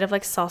a side of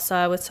like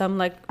salsa with some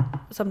like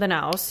something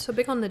else. So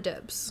big on the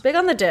dips. Big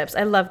on the dips.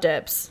 I love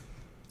dips.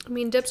 I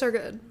mean, dips are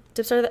good.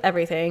 Dips are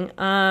everything.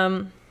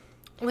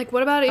 Like,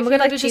 what about if I'm a good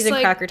like cheese and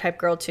cracker type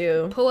girl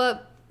too. Pull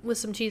up with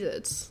some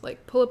Cheez-Its,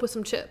 like pull up with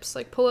some chips,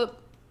 like pull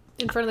up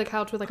in front of the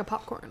couch with like a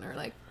popcorn, or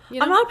like, you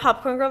know? I'm not a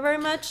popcorn girl very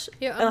much.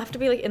 Yeah, I'll have to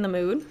be like in the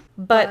mood.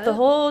 But the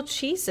whole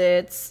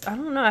Cheez-Its, I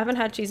don't know, I haven't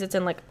had Cheez-Its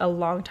in like a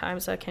long time,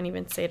 so I can't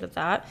even say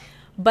that.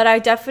 But I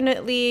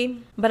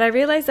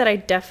realized that I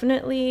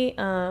definitely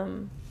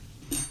am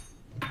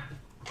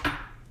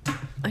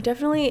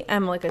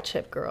like a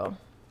chip girl.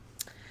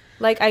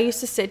 Like, I used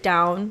to sit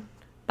down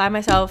by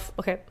myself.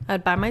 Okay,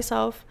 I'd buy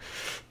myself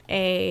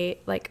a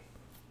like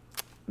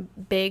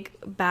big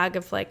bag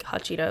of like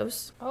hot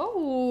Cheetos.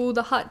 Oh,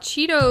 the hot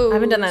Cheetos. I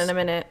haven't done that in a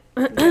minute.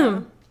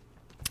 Yeah.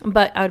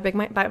 But I would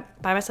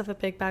buy myself a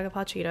big bag of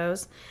hot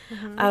Cheetos.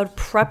 I would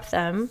prep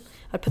them.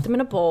 I'd put them in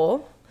a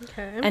bowl.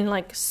 Okay. And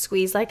like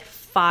squeeze like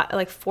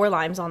 4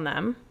 limes on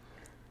them.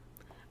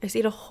 I just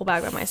eat a whole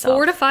bag by myself.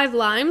 4 to 5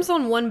 limes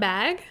on one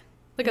bag?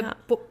 Like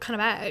what kind of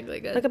bag?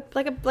 Like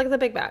the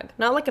big bag.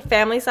 Not like a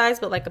family size,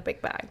 but like a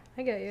big bag.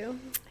 I get you.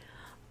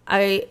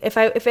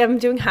 If I'm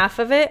doing half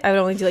of it, I would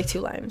only do like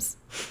 2 limes.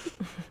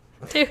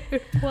 Dude,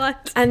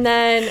 what? And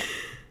then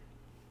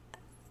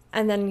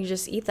you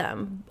just eat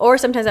them. Or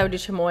sometimes I would do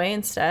chamoy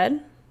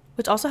instead.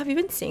 Which also, have you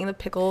been seeing the chamoy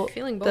pickle?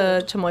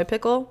 Chamoy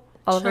pickle?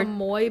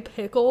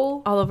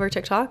 All over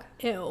TikTok?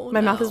 Ew.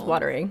 My mouth is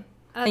watering.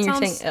 And you're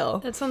saying ill.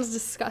 That sounds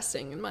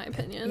disgusting, in my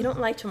opinion. You don't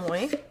like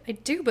chamoy? I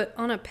do, but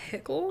on a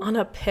pickle? On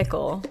a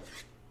pickle.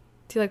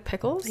 Do you like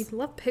pickles? I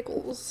love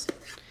pickles.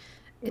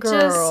 It's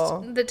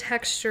Girl. just the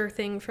texture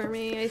thing for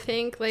me, I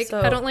think. Like,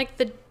 I don't like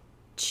the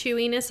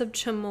chewiness of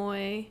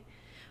chamoy.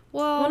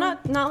 Well,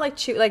 not like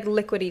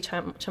liquidy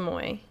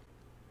chamoy.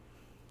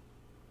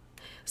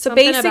 So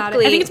basically,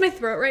 basically, I think it's my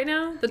throat right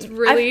now. That's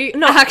really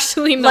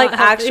actually not like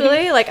healthy.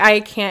 Actually, like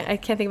I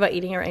can't think about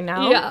eating it right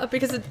now. Yeah,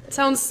 because it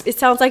sounds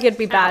like it'd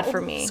be bad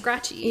for me.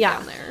 Scratchy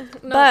down there.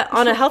 But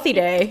on a healthy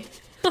day,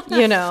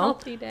 you know,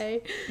 healthy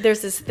day,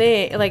 there's this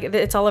thing like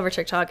it's all over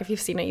TikTok. If you've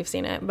seen it, you've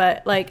seen it.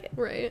 But like,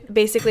 right,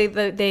 basically,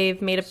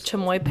 they've made a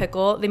chamoy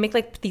pickle. They make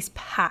like these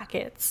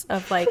packets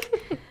of like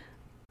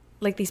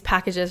like these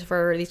packages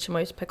for these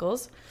chamoy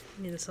pickles.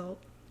 Need the salt.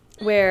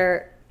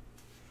 Where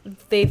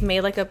they've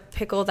made like a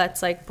pickle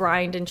that's like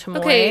brined in chamoy.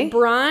 Okay,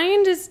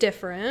 brined is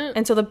different.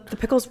 And so the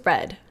pickle's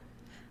red.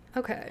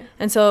 Okay.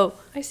 And so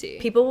I see.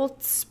 People will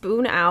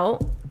spoon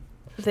out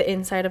the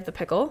inside of the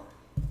pickle.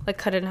 Like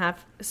cut it in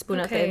half, spoon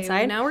out the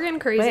inside. Now we're getting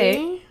crazy.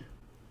 Wait.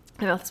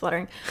 My mouth is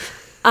watering.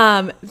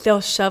 They'll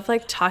shove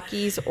like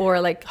Takis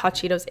or like hot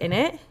Cheetos in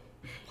it.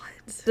 What?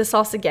 The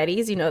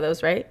salsagettis, you know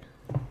those, right?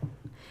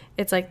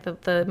 It's like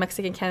the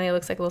Mexican candy that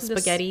looks like little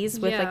spaghettis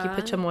with like you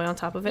put chamoy on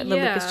top of it. Yeah.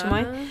 Lucas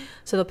chamoy.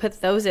 So they'll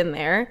put those in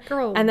there.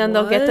 Girl, and then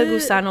they'll get the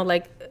gusano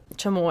like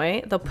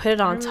chamoy. They'll put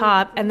it on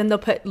top, and then they'll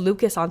put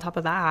Lucas on top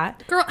of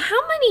that. Girl,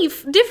 how many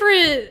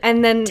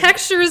different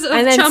textures of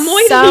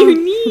chamoy do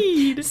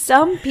you need?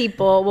 Some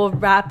people will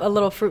wrap a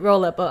little fruit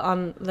roll up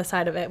on the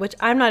side of it, which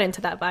I'm not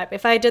into that vibe.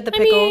 If I did the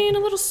pickle, I mean, a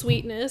little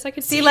sweetness, I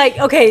could see. Like,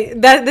 okay,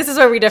 this is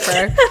where we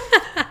differ.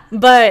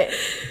 But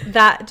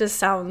that just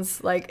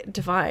sounds like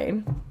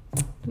divine.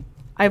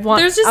 I'm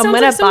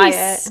gonna buy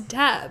it.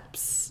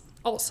 Steps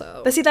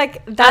also. But see,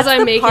 like that's as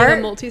I'm making part,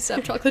 a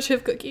multi-step chocolate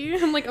chip cookie,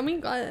 I'm like, oh my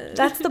god.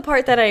 That's the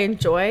part that I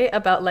enjoy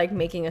about like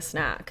making a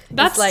snack.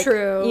 That's like,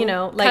 true. You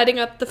know, like cutting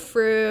up the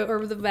fruit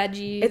or the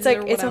veggies. It's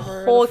like it's a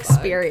whole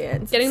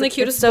experience. Getting the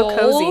cutest bowl. So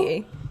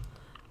cozy.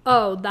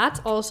 Oh,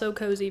 that's also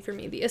cozy for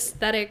me. The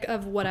aesthetic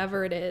of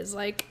whatever it is.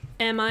 Like,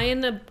 am I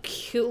in a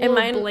cute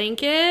little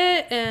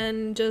blanket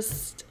and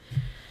just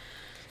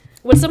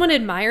would someone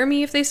admire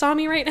me if they saw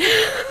me right now?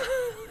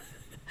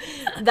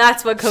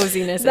 That's what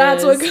coziness is.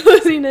 That's what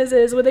coziness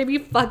is. Would they be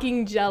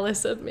fucking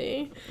jealous of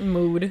me?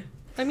 Mood.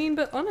 I mean,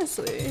 but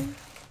honestly,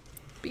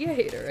 be a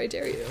hater. I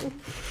dare you.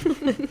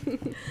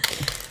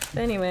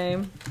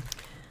 Anyway,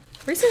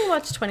 recently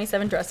watched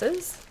 27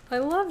 Dresses. I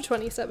love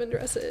 27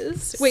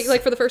 Dresses. Wait,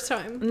 like for the first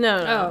time?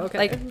 No. Oh, okay.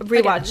 Like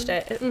rewatched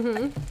it.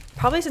 Mm-hmm.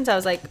 Probably since I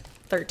was like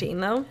 13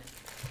 though.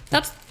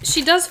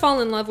 She does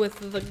fall in love with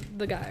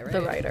the guy, right?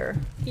 The writer.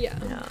 Yeah.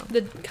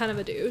 The kind of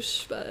a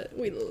douche, but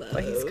we love.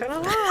 But he's kind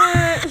of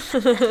hot.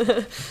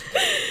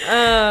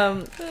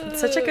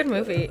 Such a good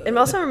movie. It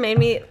also made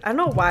me. I don't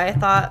know why I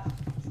thought.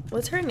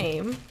 What's her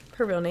name?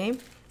 Her real name?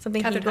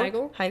 Something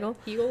Heigl. Heigl.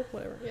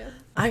 Whatever. Yeah.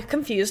 I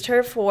confused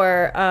her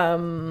for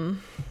the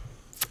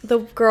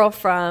girl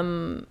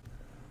from.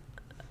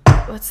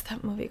 What's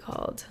that movie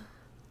called?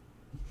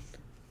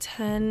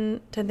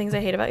 10 Things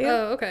I Hate About You.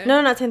 Oh, okay.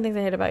 No, not 10 Things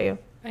I Hate About You.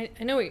 I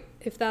know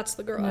if that's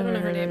the girl. I don't know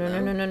her name,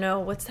 though. No.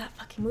 What's that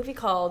fucking movie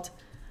called?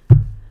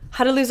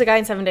 How to Lose a Guy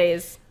in 7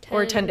 Days.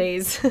 Or 10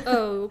 days.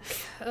 Oh.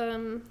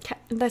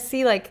 Let's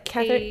see, like,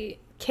 Kate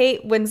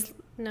wins...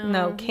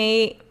 No,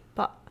 Kate...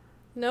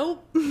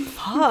 Nope.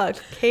 Fuck.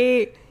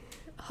 Kate...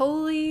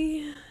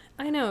 Holy...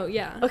 I know,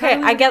 yeah. Okay,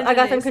 I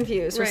got them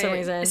confused for some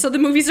reason. So the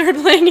movie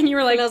started playing and you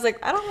were like... And I was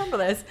like, I don't remember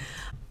this.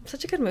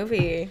 Such a good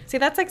movie. See,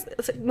 that's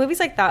like... Movies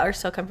like that are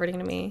so comforting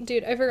to me.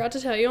 Dude, I forgot to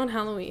tell you on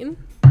Halloween...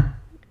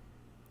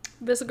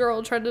 This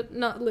girl tried to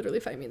not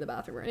literally fight me in the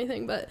bathroom or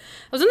anything, but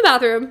I was in the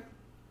bathroom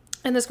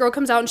and this girl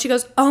comes out and she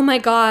goes, "Oh my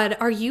God,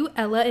 are you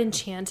Ella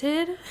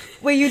Enchanted?"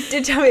 Wait, you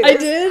did tell me this. I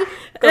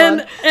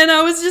did. And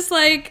I was just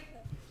like,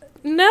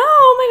 no,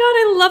 oh my God,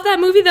 I love that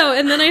movie though.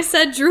 And then I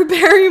said Drew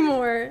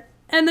Barrymore.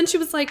 And then she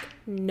was like,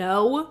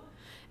 no.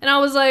 And I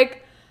was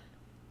like,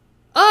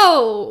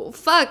 oh,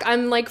 fuck,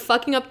 I'm like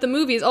fucking up the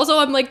movies. Also,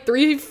 I'm like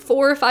 3,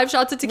 4, 5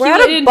 shots of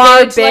tequila in,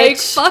 bar, bitch. Like,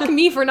 fuck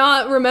me for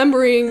not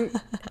remembering.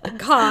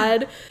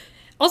 God.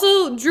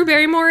 Also, Drew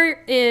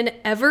Barrymore in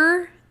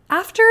Ever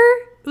After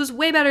was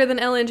way better than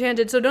Ella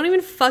Enchanted, so don't even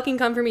fucking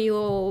come for me, you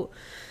little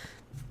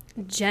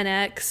Gen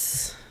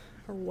X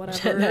or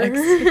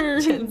whatever.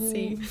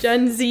 Gen X.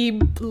 Gen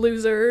Z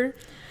loser.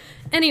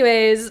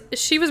 Anyways,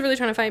 she was really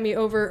trying to fight me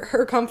over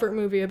her comfort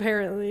movie,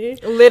 apparently.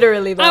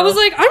 Literally, though. I was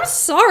like, I'm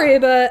sorry,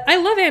 but I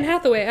love Anne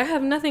Hathaway. I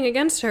have nothing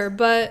against her,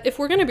 but if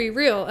we're gonna be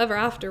real, Ever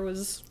After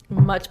was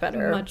much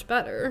better. Much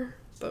better.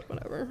 But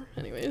whatever.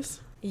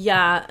 Anyways.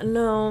 Yeah,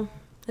 no.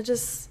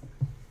 That's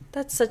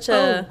such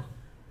a...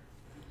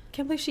 I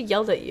can't believe she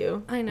yelled at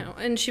you. I know.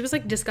 And she was,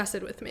 like,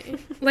 disgusted with me.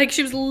 Like,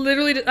 she was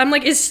literally... I'm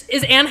like, is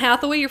Anne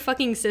Hathaway your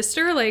fucking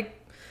sister? Like,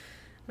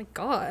 oh my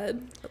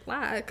God.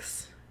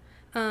 Relax.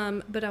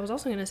 But I was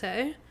also going to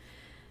say,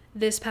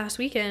 this past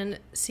weekend,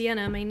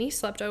 Sienna, my niece,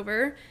 slept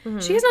over. Mm-hmm.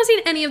 She has not seen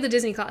any of the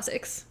Disney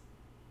classics.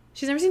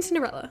 She's never seen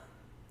Cinderella.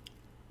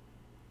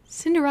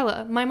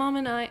 My mom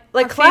and I...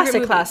 Like,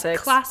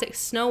 classics. Classics.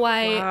 Snow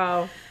White.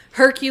 Wow.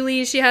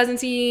 Hercules, she hasn't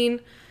seen.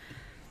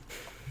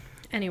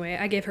 Anyway,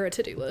 I gave her a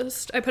to-do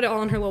list. I put it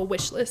all on her little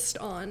wish list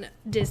on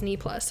Disney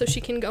Plus so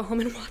she can go home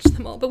and watch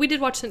them all. But we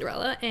did watch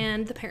Cinderella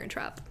and The Parent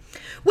Trap,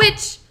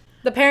 which...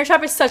 The Parent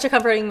Trap is such a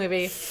comforting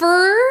movie.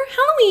 For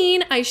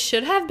Halloween, I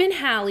should have been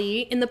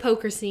Hallie in the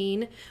poker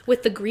scene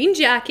with the green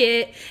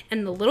jacket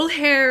and the little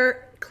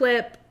hair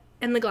clip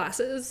and the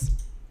glasses.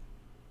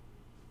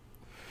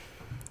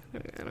 I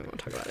don't want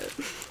to talk about it.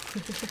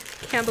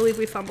 Can't believe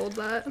we fumbled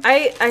that.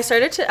 I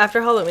started to,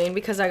 after Halloween,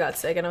 because I got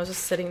sick and I was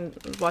just sitting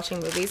watching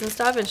movies and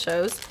stuff and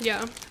shows.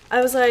 Yeah.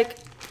 I was like,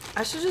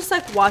 I should just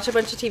like watch a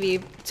bunch of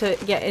TV to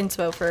get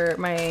inspo for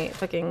my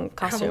fucking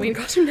costume. Halloween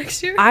costume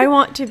next year? I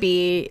want to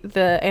be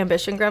the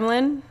Ambition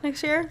Gremlin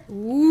next year.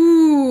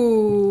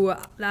 Ooh,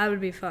 that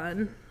would be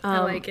fun. I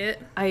like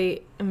it.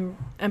 I am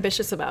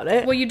ambitious about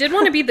it. Well, you did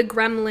want to be the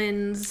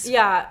Gremlins.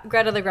 Yeah,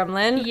 Greta the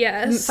Gremlin.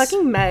 Yes.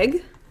 Fucking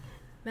Meg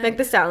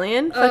the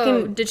Stallion. Oh,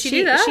 fucking, did she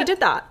do that? She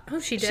did that. Oh,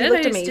 she did? She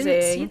looked I amazing.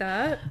 Didn't see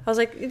that. I was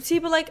like, see,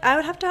 but like, I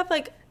would have to have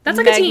like that's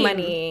Meg like a team.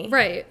 Money.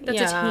 Right.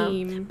 That's a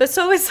team. But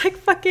so is like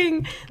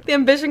fucking the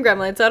Ambition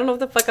Gremlin, so I don't know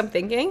what the fuck I'm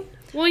thinking.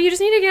 Well, you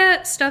just need to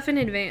get stuff in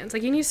advance.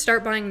 Like, you need to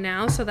start buying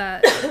now so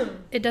that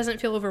it doesn't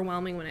feel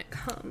overwhelming when it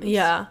comes.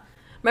 Yeah.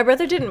 My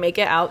brother didn't make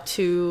it out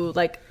to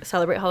like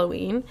celebrate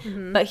Halloween,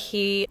 but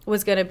he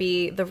was gonna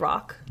be the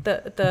Rock,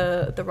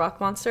 the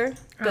Rock monster,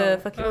 the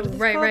fucking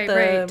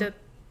right.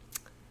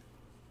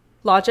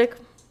 Logic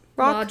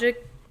Rock, Logic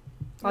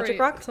right.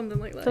 Rock, something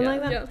like that. Something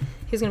like that. Yeah.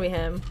 He's gonna be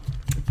him.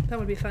 That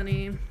would be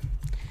funny.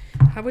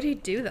 How would he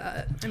do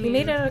that? I mean, he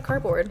made it out of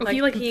cardboard. Oh,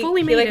 he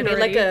fully made it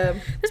already.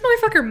 This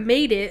motherfucker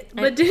made it,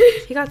 but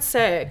he got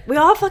sick. We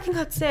all fucking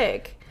got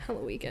sick. Hell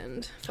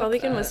weekend. Hell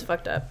weekend was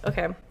fucked up.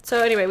 Okay,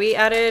 so anyway, we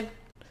added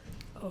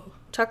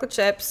chocolate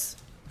chips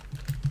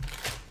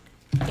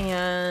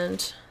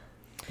and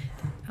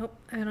I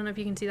don't know if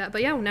you can see that,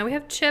 but yeah, now we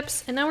have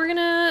chips, and now we're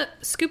gonna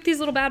scoop these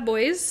little bad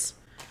boys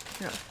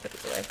put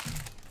these away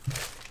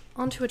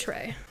onto a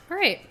tray. All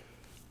right.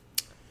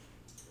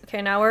 Okay,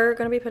 now we're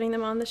gonna be putting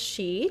them on the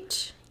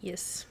sheet.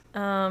 Yes.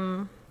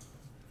 I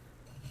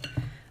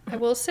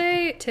will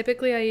say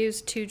typically I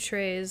use 2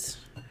 trays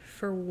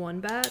for one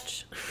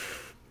batch.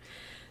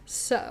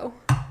 So,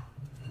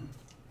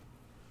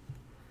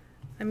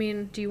 I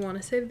mean, do you want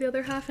to save the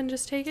other half and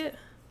just take it?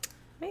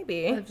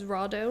 Maybe. It's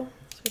raw dough.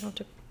 So we don't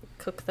have to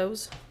cook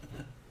those.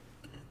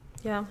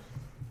 Yeah.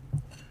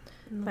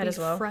 Might as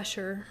well.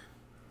 Fresher.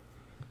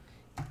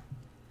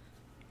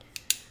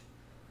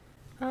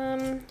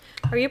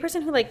 Are you a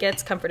person who like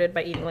gets comforted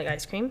by eating like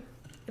ice cream?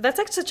 That's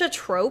like such a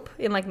trope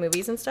in like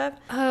movies and stuff.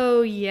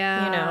 Oh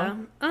yeah.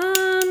 You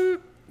know.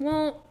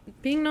 Well,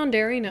 being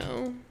non-dairy,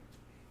 no.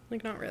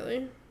 Like, not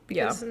really.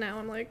 Because now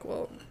I'm like,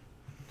 well,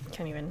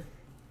 can't even.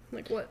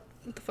 Like, what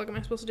the fuck am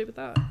I supposed to do with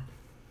that?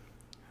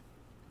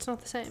 It's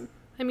not the same.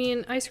 I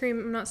mean, ice cream,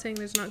 I'm not saying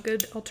there's not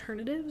good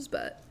alternatives,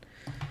 but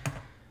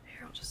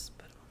here, I'll just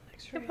put them on the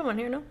next tray. Put them on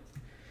here, no?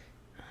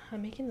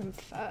 I'm making them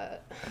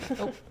fat. I'm making them fat.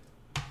 Oh. Oh, right, right. Something like that.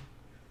 Oh.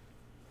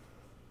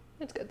 He's gonna be him. That would be funny. That would be funny. How would he do that? I mean, ice cream, I'm not saying there's not good alternatives, but here, I'll just put it on the next tray. Put them on here, no?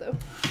 It's good though.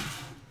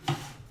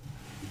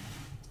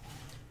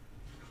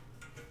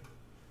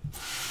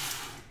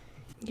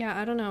 Yeah,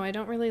 I don't know. I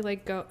don't really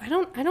like go. I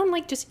don't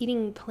like just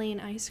eating plain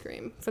ice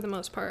cream for the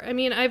most part. I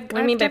mean, What do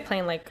you mean by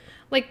plain? Like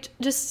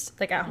just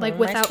like at home, like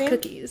without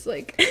cookies.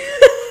 Like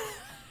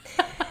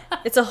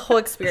it's a whole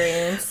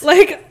experience.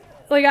 like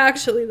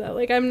actually though,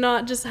 like I'm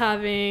not just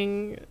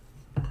having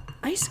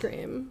ice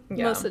cream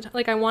most of the time.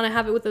 Like I want to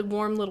have it with a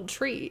warm little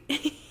treat.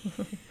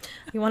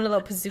 You want a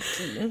little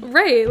pizookie,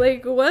 right?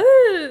 Like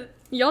what?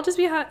 Y'all just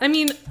be. I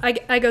mean,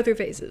 I go through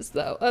phases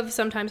though of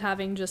sometimes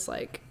having just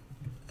like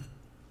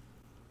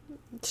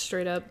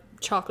straight up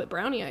chocolate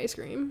brownie ice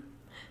cream.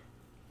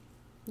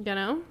 You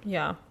know?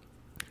 Yeah.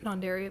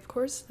 Non-dairy, of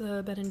course.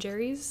 The Ben and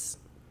Jerry's.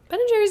 Ben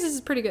and Jerry's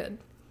is pretty good.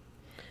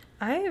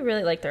 I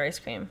really like their ice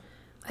cream.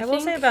 I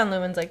will say Van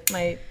Leeuwen's like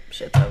my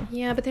shit though.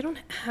 Yeah, but they don't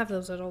have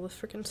those at all the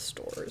freaking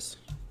stores.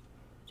 Do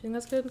you think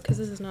that's good? Because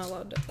this is not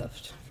allowed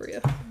left for you.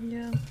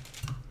 Yeah.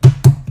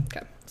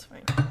 Okay. It's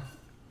fine.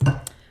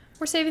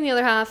 We're saving the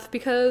other half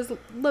because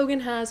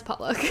Logan has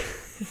potluck.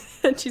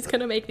 And she's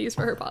going to make these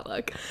for her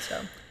potluck.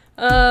 So.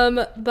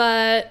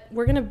 But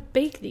we're going to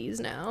bake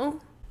these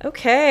now.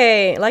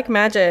 Okay. Like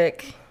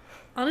magic.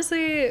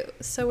 Honestly,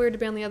 so weird to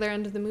be on the other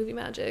end of the movie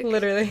magic.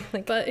 Literally.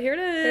 But here it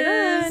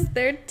is.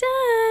 They're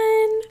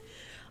done.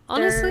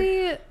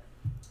 Honestly,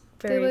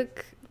 they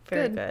look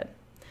very good.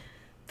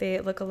 They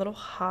look a little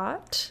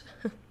hot.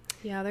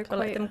 Yeah, they're I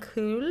like them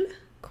cool.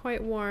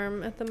 Quite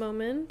warm at the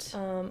moment.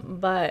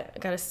 But I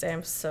gotta say,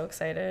 I'm so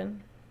excited.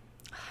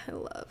 I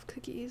love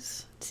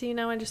cookies. See,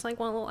 now I just like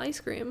want a little ice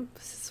cream.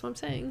 This is what I'm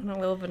saying. And a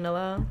little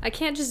vanilla. I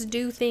can't just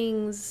do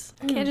things.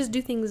 I can't just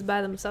do things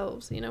by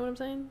themselves. You know what I'm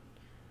saying?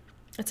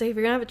 I'd say if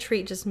you're gonna have a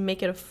treat, just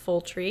make it a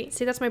full treat.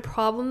 See, that's my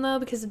problem though,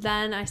 because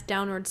then I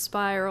downward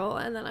spiral,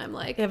 and then I'm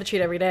like, you have a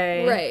treat every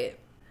day, right?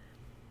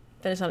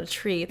 Then it's not a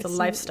treat; it's a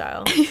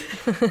lifestyle.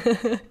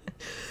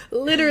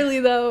 Literally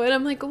though, and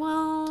I'm like,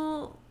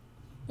 well,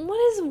 what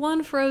is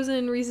one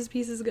frozen Reese's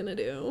Pieces gonna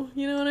do?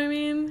 You know what I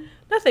mean?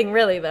 Nothing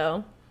really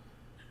though.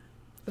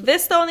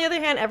 This though, on the other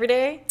hand, every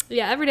day.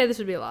 Yeah, every day this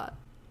would be a lot.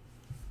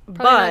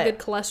 Probably not good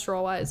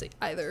cholesterol wise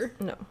either.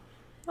 No.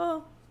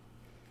 Oh.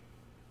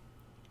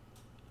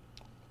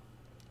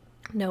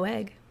 No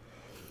egg.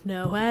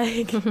 No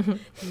egg.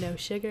 No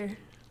sugar.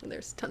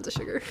 There's tons of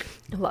sugar.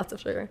 Lots of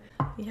sugar.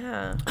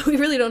 Yeah. We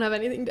really don't have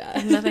anything to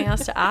add. Nothing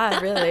else to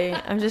add, really.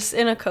 I'm just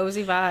in a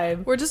cozy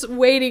vibe. We're just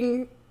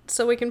waiting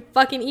so we can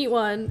fucking eat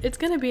one. It's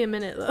gonna be a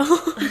minute, though.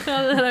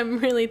 Now that I'm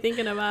really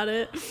thinking about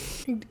it.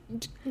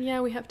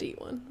 Yeah, we have to eat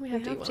one. We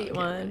have to eat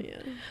one.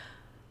 Yeah.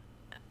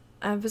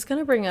 I was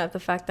gonna bring up the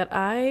fact that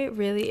I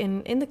really,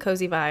 in the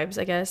cozy vibes,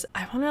 I guess,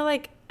 I want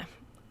to,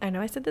 I know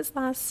I said this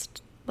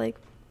last,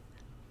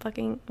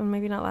 fucking,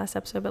 maybe not last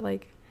episode, but a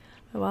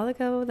while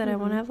ago, that I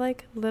want to have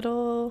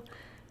little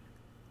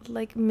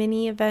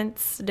mini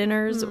events,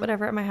 dinners,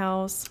 whatever at my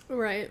house.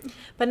 Right.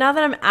 But now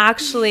that I'm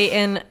actually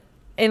in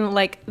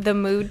the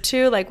mood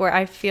to, where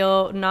I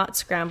feel not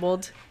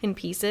scrambled in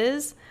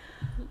pieces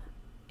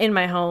in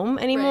my home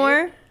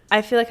anymore, right.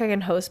 I feel like I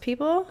can host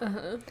people.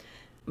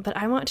 But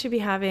I want to be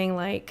having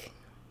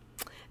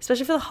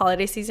especially for the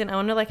holiday season, I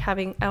want to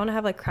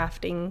have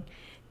crafting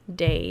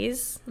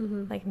days,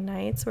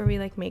 nights where we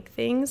make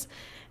things,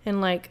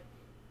 and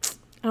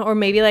or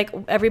maybe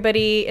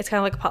everybody, it's kind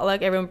of like a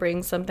potluck, everyone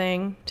brings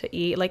something to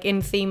eat,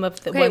 in theme of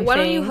the one thing. Why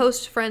don't you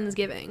host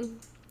Friendsgiving?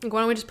 Why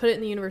don't we just put it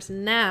in the universe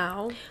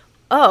now?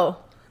 Oh,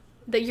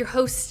 that you're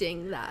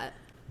hosting that,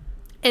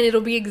 and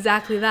it'll be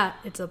exactly that.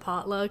 It's a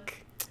potluck.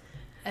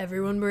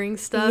 Everyone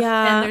brings stuff,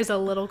 and there's a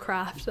little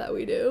craft that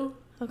we do.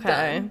 Okay.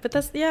 Done. But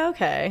that's,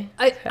 okay.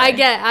 I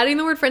get adding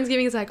the word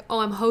Friendsgiving is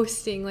I'm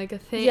hosting a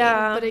thing.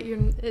 Yeah. But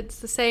it's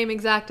the same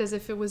exact as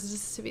if it was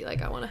just to be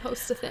I want to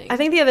host a thing. I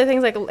think the other thing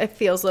is it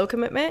feels low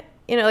commitment.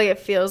 It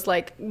feels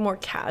more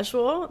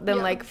casual than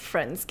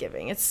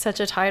Friendsgiving. It's such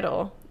a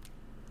title.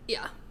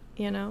 Yeah.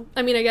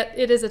 I mean, I get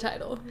it is a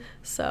title.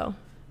 So,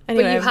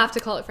 anyway. But you have to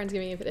call it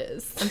Friendsgiving if it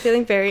is. I'm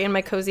feeling very in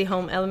my cozy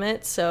home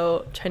element,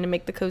 so trying to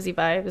make the cozy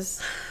vibes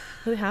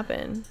really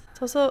happen.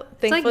 It's also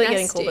thankfully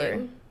getting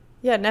colder.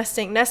 Yeah,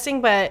 nesting,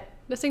 but...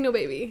 Nesting, no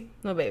baby.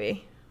 No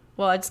baby.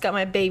 Well, I just got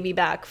my baby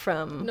back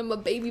from... No, my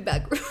baby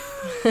back.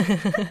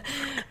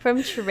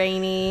 From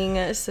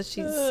training, so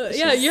she's...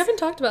 Yeah, you haven't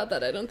talked about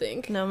that, I don't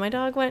think. No, my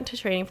dog went to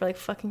training for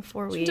fucking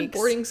 4 weeks. She went to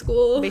boarding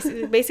school.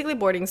 Basically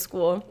boarding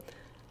school.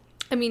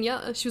 I mean,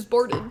 yeah, she was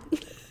boarded.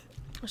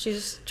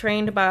 She's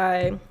trained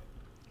by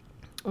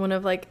one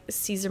of,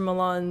 Cesar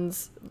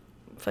Millan's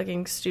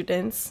fucking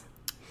students.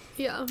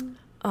 Yeah.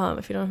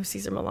 If you don't know who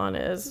Cesar Millan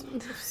is,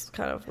 it's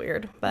kind of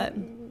weird, but...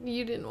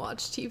 You didn't watch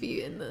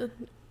TV in the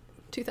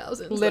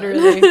 2000s.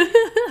 Literally.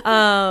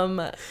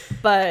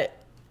 But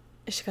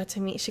she got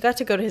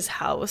to go to his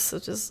house,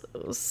 which was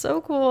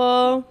so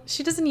cool.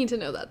 She doesn't need to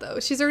know that, though.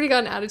 She's already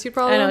got an attitude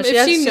problem. I know.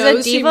 She's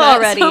a diva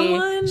already.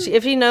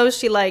 If she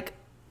knows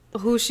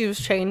who she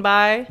was trained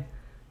by,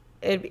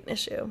 it'd be an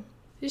issue.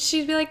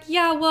 She'd be like,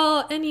 yeah,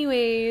 well,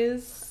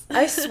 anyways.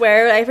 I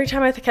swear, every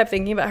time I kept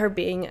thinking about her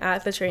being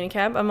at the training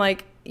camp, I'm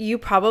like, you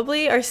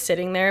probably are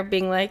sitting there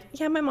being like,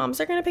 yeah, my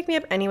moms are gonna pick me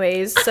up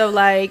anyways, so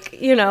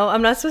like, you know,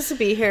 I'm not supposed to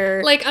be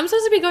here. Like, I'm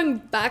supposed to be going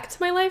back to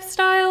my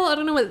lifestyle. I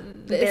don't know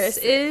what this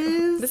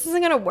is. This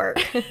isn't gonna work.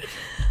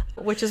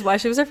 Which is why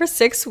she was there for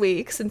 6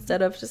 weeks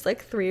instead of just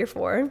like 3 or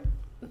 4.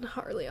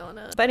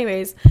 Harliana. But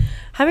anyways,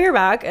 having her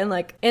back and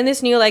like in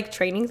this new like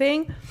training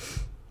thing,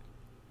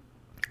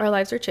 our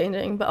lives are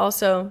changing, but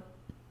also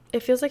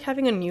it feels like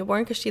having a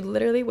newborn because she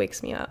literally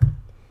wakes me up.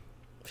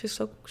 She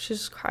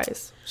just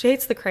cries. She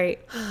hates the crate.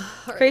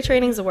 Crate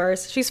training's the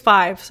worst. She's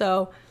 5,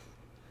 so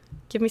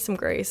give me some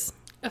grace.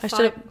 A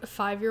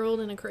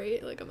 5-year-old in a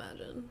crate, like,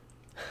 imagine.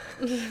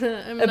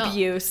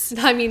 Abuse.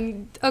 I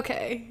mean,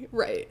 okay,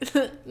 right.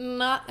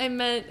 I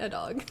meant a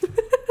dog.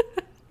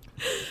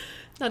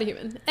 Not a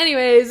human.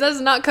 Anyways, that's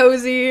not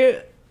cozy.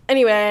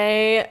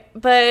 Anyway,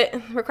 but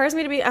requires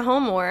me to be at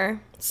home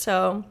more.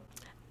 So,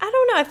 I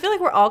don't know. I feel like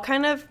we're all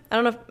kind of, I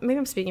don't know, maybe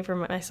I'm speaking for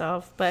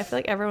myself, but I feel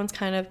like everyone's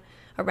kind of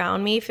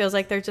around me feels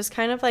like they're just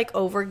kind of like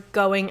over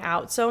going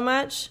out so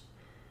much.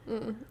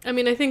 I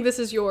mean, I think this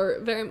is your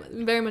very,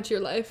 very much your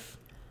life.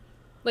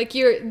 Like,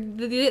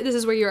 this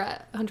is where you're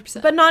at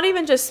 100%. But not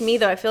even just me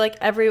though. I feel like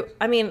I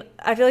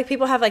feel like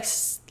people have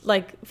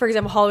like for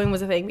example, Halloween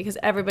was a thing because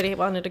everybody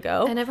wanted to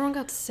go and everyone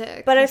got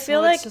sick. But I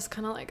feel like it's just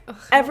kind of like,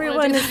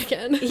 everyone is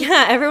again.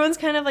 Yeah, everyone's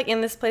kind of like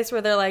in this place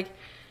where they're like,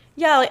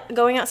 yeah, like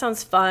going out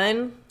sounds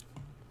fun,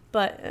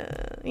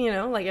 but you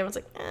know, like everyone's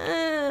like,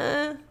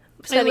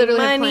 I literally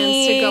have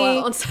plans to go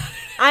out on Saturday.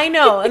 I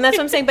know, and that's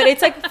what I'm saying. But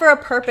it's like for a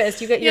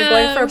purpose. You're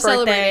going for a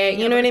birthday.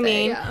 You know what I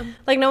mean? Yeah.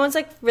 Like no one's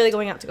like really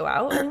going out to go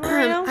out anymore.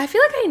 You know? I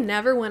feel like I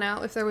never went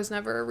out if there was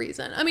never a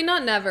reason. I mean,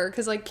 not never,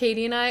 because like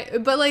Katie and I.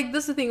 But like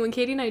this is the thing, when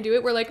Katie and I do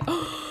it, we're like,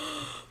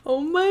 oh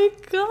my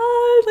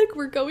god, like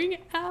we're going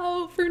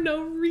out for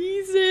no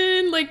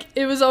reason. Like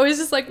it was always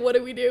just like, what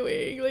are we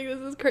doing? Like this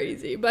is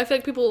crazy. But I feel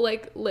like people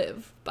like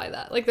live by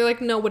that. Like they're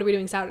like, no, what are we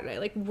doing Saturday?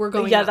 Like we're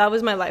going out. That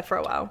was my life for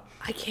a while.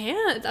 I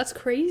can't. That's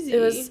crazy.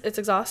 It's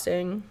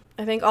exhausting.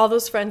 I think all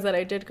those friends that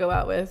I did go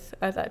out with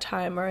at that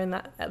time are in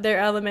that. They're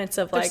elements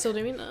of like. They're still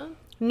doing that?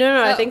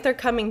 No. I think they're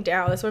coming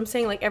down. That's what I'm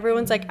saying. Like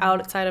everyone's like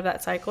outside of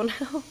that cycle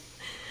now.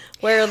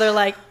 Where they're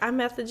like, I'm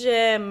at the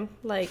gym,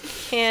 like,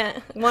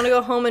 want to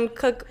go home and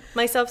cook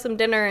myself some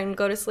dinner and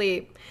go to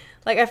sleep.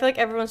 Like, I feel like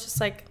everyone's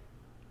just, like,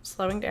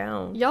 slowing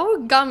down. Y'all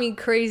got me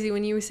crazy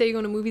when you say you're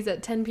going to movies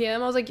at 10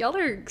 p.m. I was like, y'all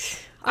are...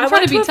 I'm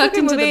trying to be tucked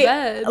into the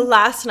bed.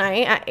 Last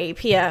night at 8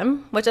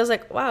 p.m., which I was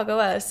like, wow,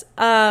 go us.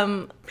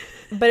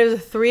 But it was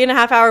a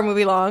 3.5-hour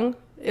movie long.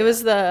 It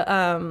was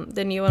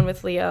the new one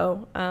with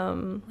Leo.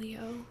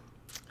 Leo?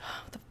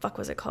 What the fuck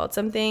was it called?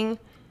 Something...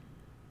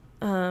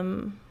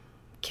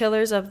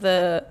 Killers of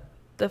the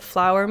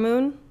Flower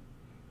Moon.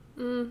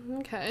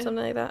 Okay.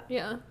 Something like that.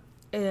 Yeah.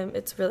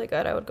 It's really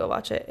good. I would go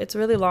watch it. It's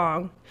really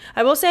long.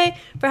 I will say,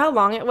 for how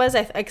long it was,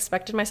 I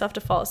expected myself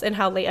to fall asleep. And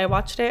how late I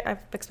watched it, I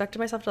expected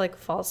myself to, like,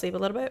 fall asleep a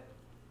little bit.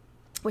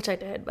 Which I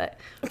did, but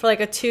for, like,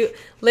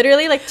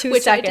 literally, like, 2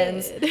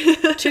 seconds.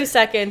 2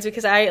 seconds,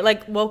 because I,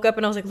 like, woke up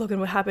and I was like, Logan,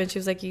 what happened? She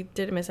was like, you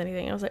didn't miss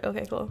anything. I was like,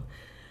 okay, cool.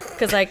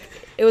 Because, like,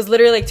 it was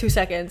literally, like, 2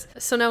 seconds.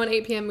 So now an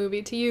 8 p.m.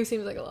 movie to you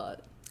seems like a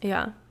lot.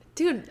 Yeah.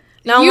 Dude...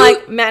 Now I'm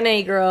like,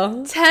 matinee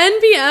girl.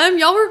 10 p.m.?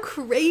 Y'all were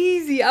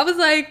crazy. I was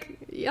like,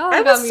 y'all I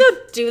would still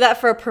do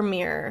that for a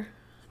premiere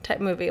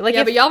type movie. Like,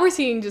 yeah, but y'all were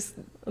seeing just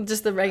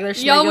the regular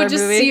y'all would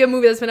just see a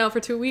movie that's been out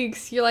for 2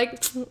 weeks. You're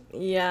like,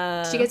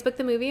 yeah. Did you guys book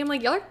the movie? I'm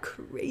like, y'all are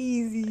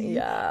crazy.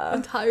 Yeah.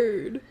 I'm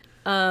tired.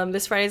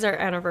 This Friday's our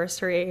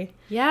anniversary.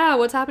 Yeah,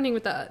 what's happening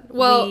with that?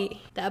 Well,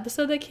 the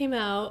episode that came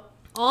out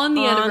on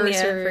the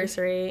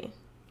anniversary.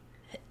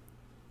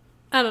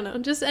 I don't know.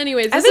 Just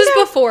anyways, this is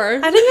before.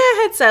 I think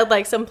I had said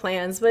like some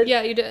plans, but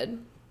yeah, you did.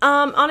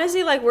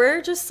 Honestly, like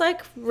we're just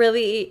like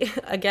really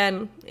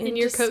again in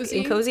your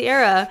cozy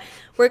era.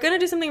 We're gonna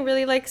do something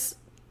really like.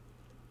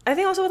 I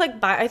think also with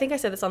like I think I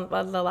said this on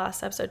the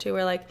last episode too,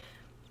 where like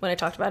when I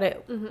talked about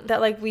it, that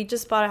like we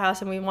just bought a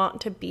house and we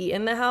want to be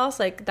in the house.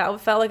 Like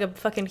that felt like a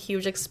fucking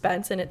huge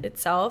expense in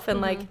itself,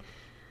 and like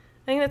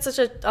I think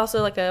that's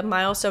also like a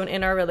milestone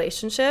in our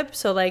relationship.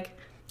 So like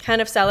kind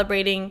of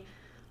celebrating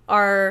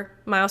our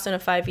milestone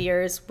of 5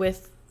 years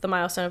with the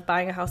milestone of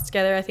buying a house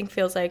together, I think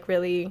feels like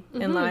really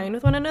in line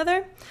with one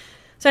another.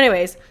 So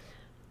anyways,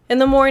 in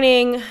the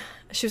morning,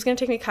 she was going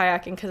to take me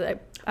kayaking because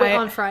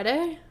on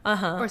Friday?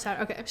 Uh-huh. Or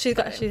Saturday?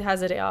 Okay. She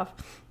has a day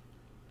off.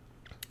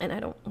 And I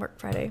don't work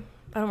Friday.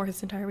 I don't work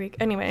this entire week.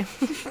 Anyway.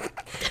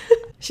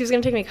 She was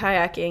going to take me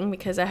kayaking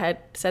because I had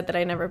said that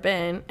I'd never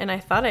been, and I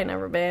thought I'd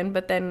never been,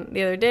 but then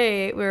the other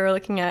day we were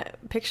looking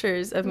at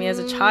pictures of me as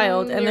a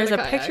child, and there's a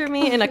picture of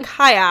me in a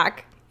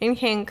kayak in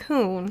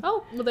Cancun.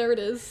 Oh, well, there it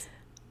is.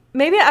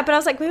 Maybe, but I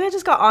was like, maybe I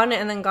just got on it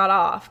and then got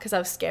off because I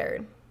was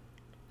scared.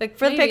 Like,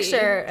 for the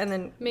picture, and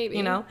then,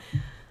 you know.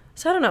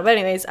 So, I don't know. But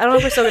anyways, I don't know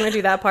if we're still going to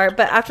do that part.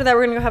 But after that,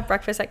 we're going to go have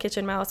breakfast at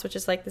Kitchen Mouse, which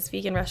is, like, this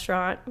vegan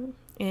restaurant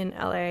in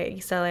LA,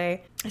 East LA.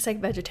 It's, like,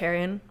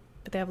 vegetarian,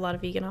 but they have a lot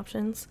of vegan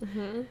options.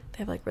 They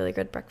have, like, really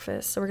good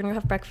breakfast. So, we're going to go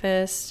have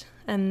breakfast.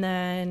 And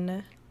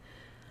then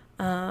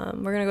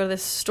We're gonna go to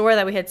this store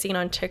that we had seen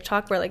on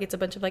TikTok where like it's a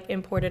bunch of like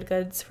imported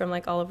goods from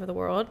like all over the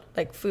world,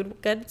 like food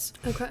goods.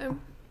 Okay.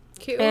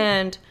 Cute.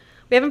 And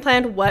we haven't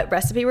planned what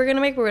recipe we're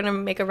gonna make. We're gonna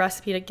make a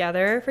recipe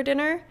together for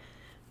dinner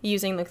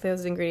using like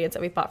those ingredients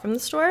that we bought from the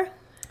store.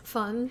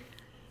 Fun.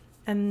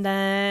 And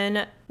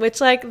then,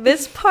 which like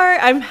this part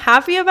I'm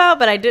happy about,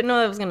 but I didn't know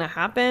that was gonna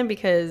happen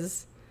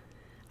because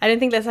I didn't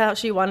think that's how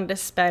she wanted to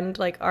spend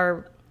like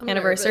our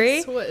anniversary.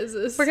 Nervous. What is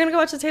this? We're gonna go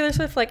watch the Taylor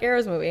Swift like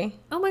Eras movie.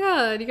 Oh my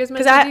god, you guys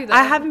meant to do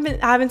that.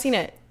 I haven't seen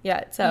it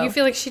yet. So you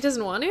feel like she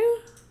doesn't want to?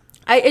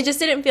 It just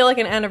didn't feel like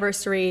an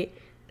anniversary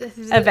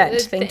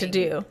event thing to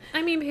do.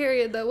 I mean,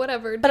 period though.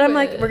 Whatever. But I'm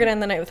like, we're gonna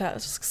end the night with that. It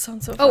just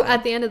sounds so fun. Oh,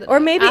 at the end of the or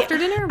night. maybe After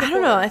dinner. Or I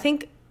don't know. I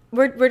think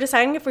we're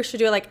deciding if we should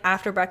do it like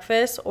after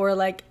breakfast or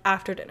like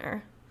after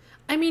dinner.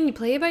 I mean, you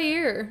play it by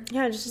ear.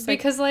 Yeah, just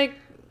because like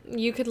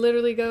you could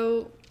literally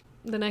go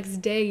the next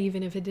day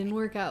even if it didn't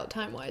work out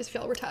time wise if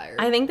y'all were tired.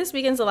 I think this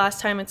weekend's the last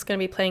time it's gonna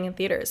be playing in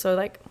theaters, so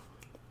like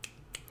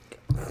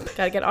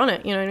gotta get on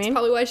it, you know what I mean? That's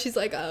probably why she's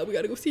like, we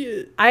gotta go see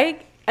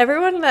it.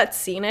 Everyone that's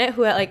seen it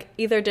who like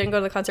either didn't go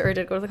to the concert or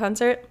did go to the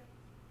concert,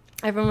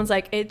 everyone's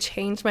like, it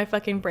changed my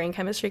fucking brain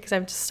chemistry because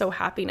I'm just so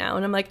happy now,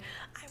 and I'm like,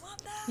 I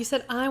want that. You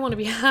said I want to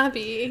be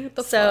happy.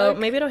 So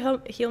maybe it'll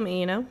heal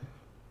me, you know?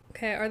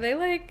 Okay, are they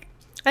like?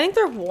 I think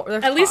they're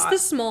at hot. least the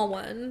small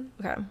one.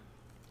 Okay.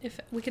 If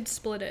we could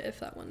split it, if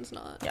that one's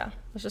not. Yeah,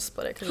 let's just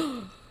split it.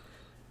 'Cause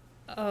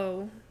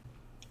oh.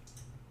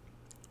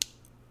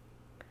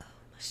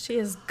 She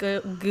is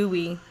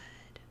gooey.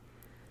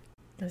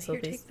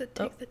 Here, take the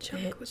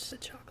chunk with the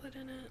chocolate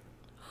in it.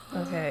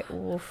 Okay.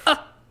 Oof.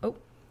 Oh.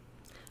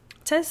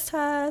 Test.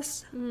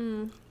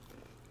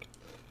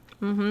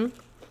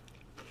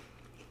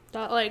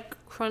 That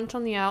like crunch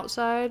on the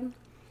outside,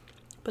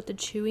 but the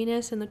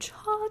chewiness and the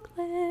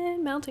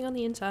chocolate melting on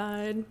the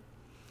inside.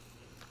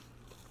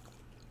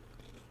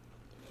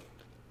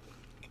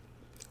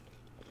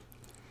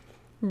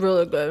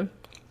 Really good.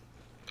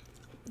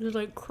 It's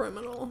like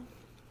criminal.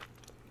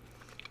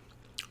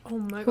 Oh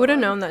my god. Who would have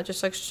known that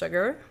just like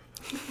sugar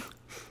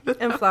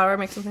and flour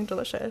make something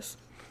delicious?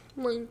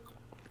 Like,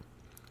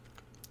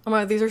 oh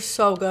my god, these are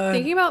so good.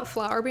 thinking about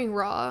flour being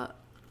raw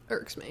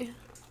irks me.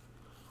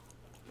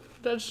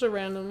 That's just a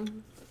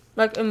random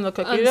Like in the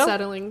cookie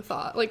unsettling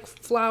thought. Like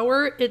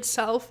flour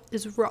itself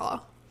is raw.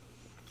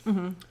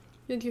 Mm-hmm.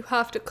 Like you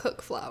have to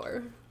cook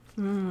flour.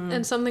 Mm.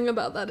 And something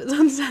about that is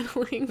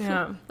unsettling.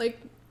 Yeah. Like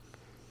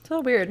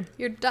so weird.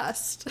 your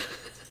dust.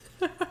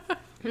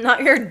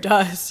 Not your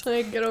dust.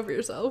 Like, get over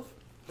yourself.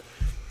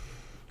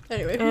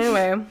 Anyway,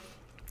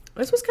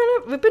 this was kind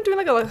of, we've been doing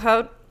like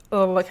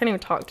I can't even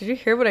talk. Did you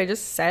hear what I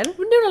just said?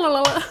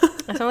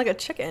 I sound like a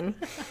chicken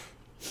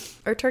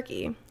or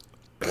turkey.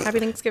 Happy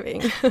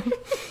Thanksgiving.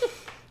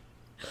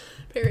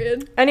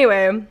 Period.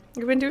 Anyway,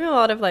 we've been doing a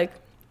lot of like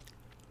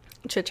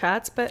chit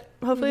chats, but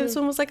hopefully this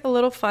one was like a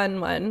little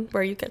fun one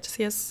where you get to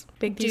see us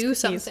bake these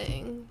cookies.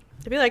 Something.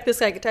 If you like this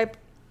like type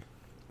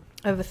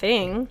of a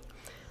thing,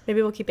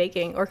 maybe we'll keep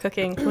baking or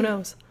cooking. Who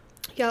knows?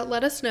 Yeah,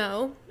 let us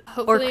know.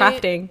 Hopefully, or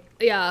crafting.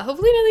 Yeah,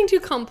 hopefully nothing too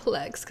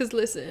complex. Because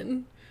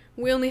listen,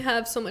 we only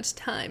have so much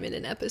time in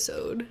an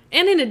episode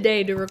and in a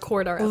day to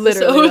record our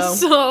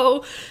episodes.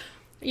 So,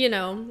 you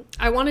know,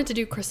 I wanted to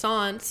do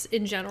croissants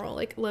in general,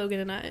 like Logan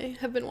and I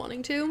have been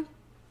wanting to.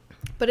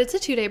 But it's a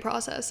 2-day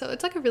process, so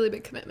it's like a really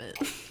big commitment.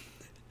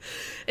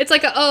 It's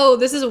like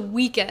this is a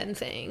weekend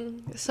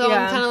thing. So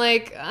yeah. I'm kind of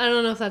like, I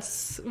don't know if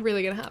that's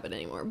really going to happen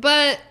anymore.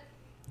 But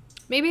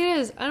maybe it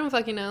is. I don't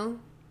fucking know.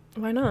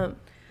 Why not?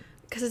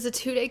 Because it's a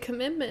 2-day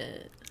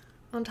commitment.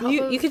 On top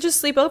you could just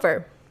sleep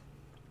over.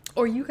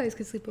 Or you guys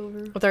could sleep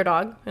over. With our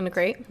dog in a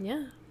crate?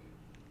 Yeah.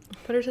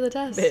 Put her to the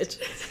test.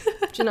 Bitch.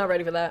 She's not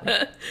ready for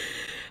that.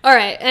 All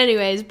right.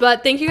 Anyways,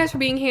 but thank you guys for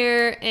being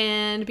here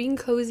and being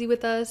cozy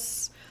with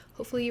us.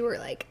 Hopefully you were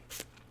like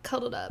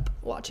cuddled up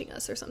watching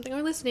us or something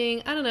or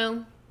listening. I don't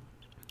know.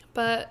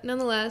 But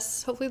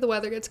nonetheless, hopefully the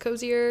weather gets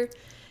cozier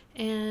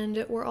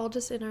and we're all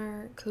just in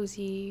our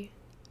cozy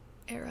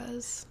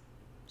eras.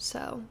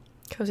 So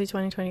cozy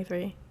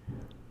 2023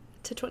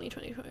 to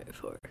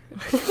 2024.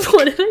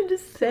 What did I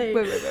just say?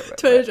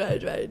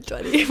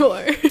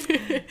 2024.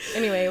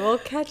 Anyway, we'll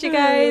catch you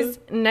guys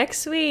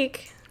next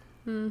week.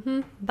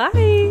 Mm-hmm.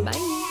 Bye.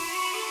 Bye.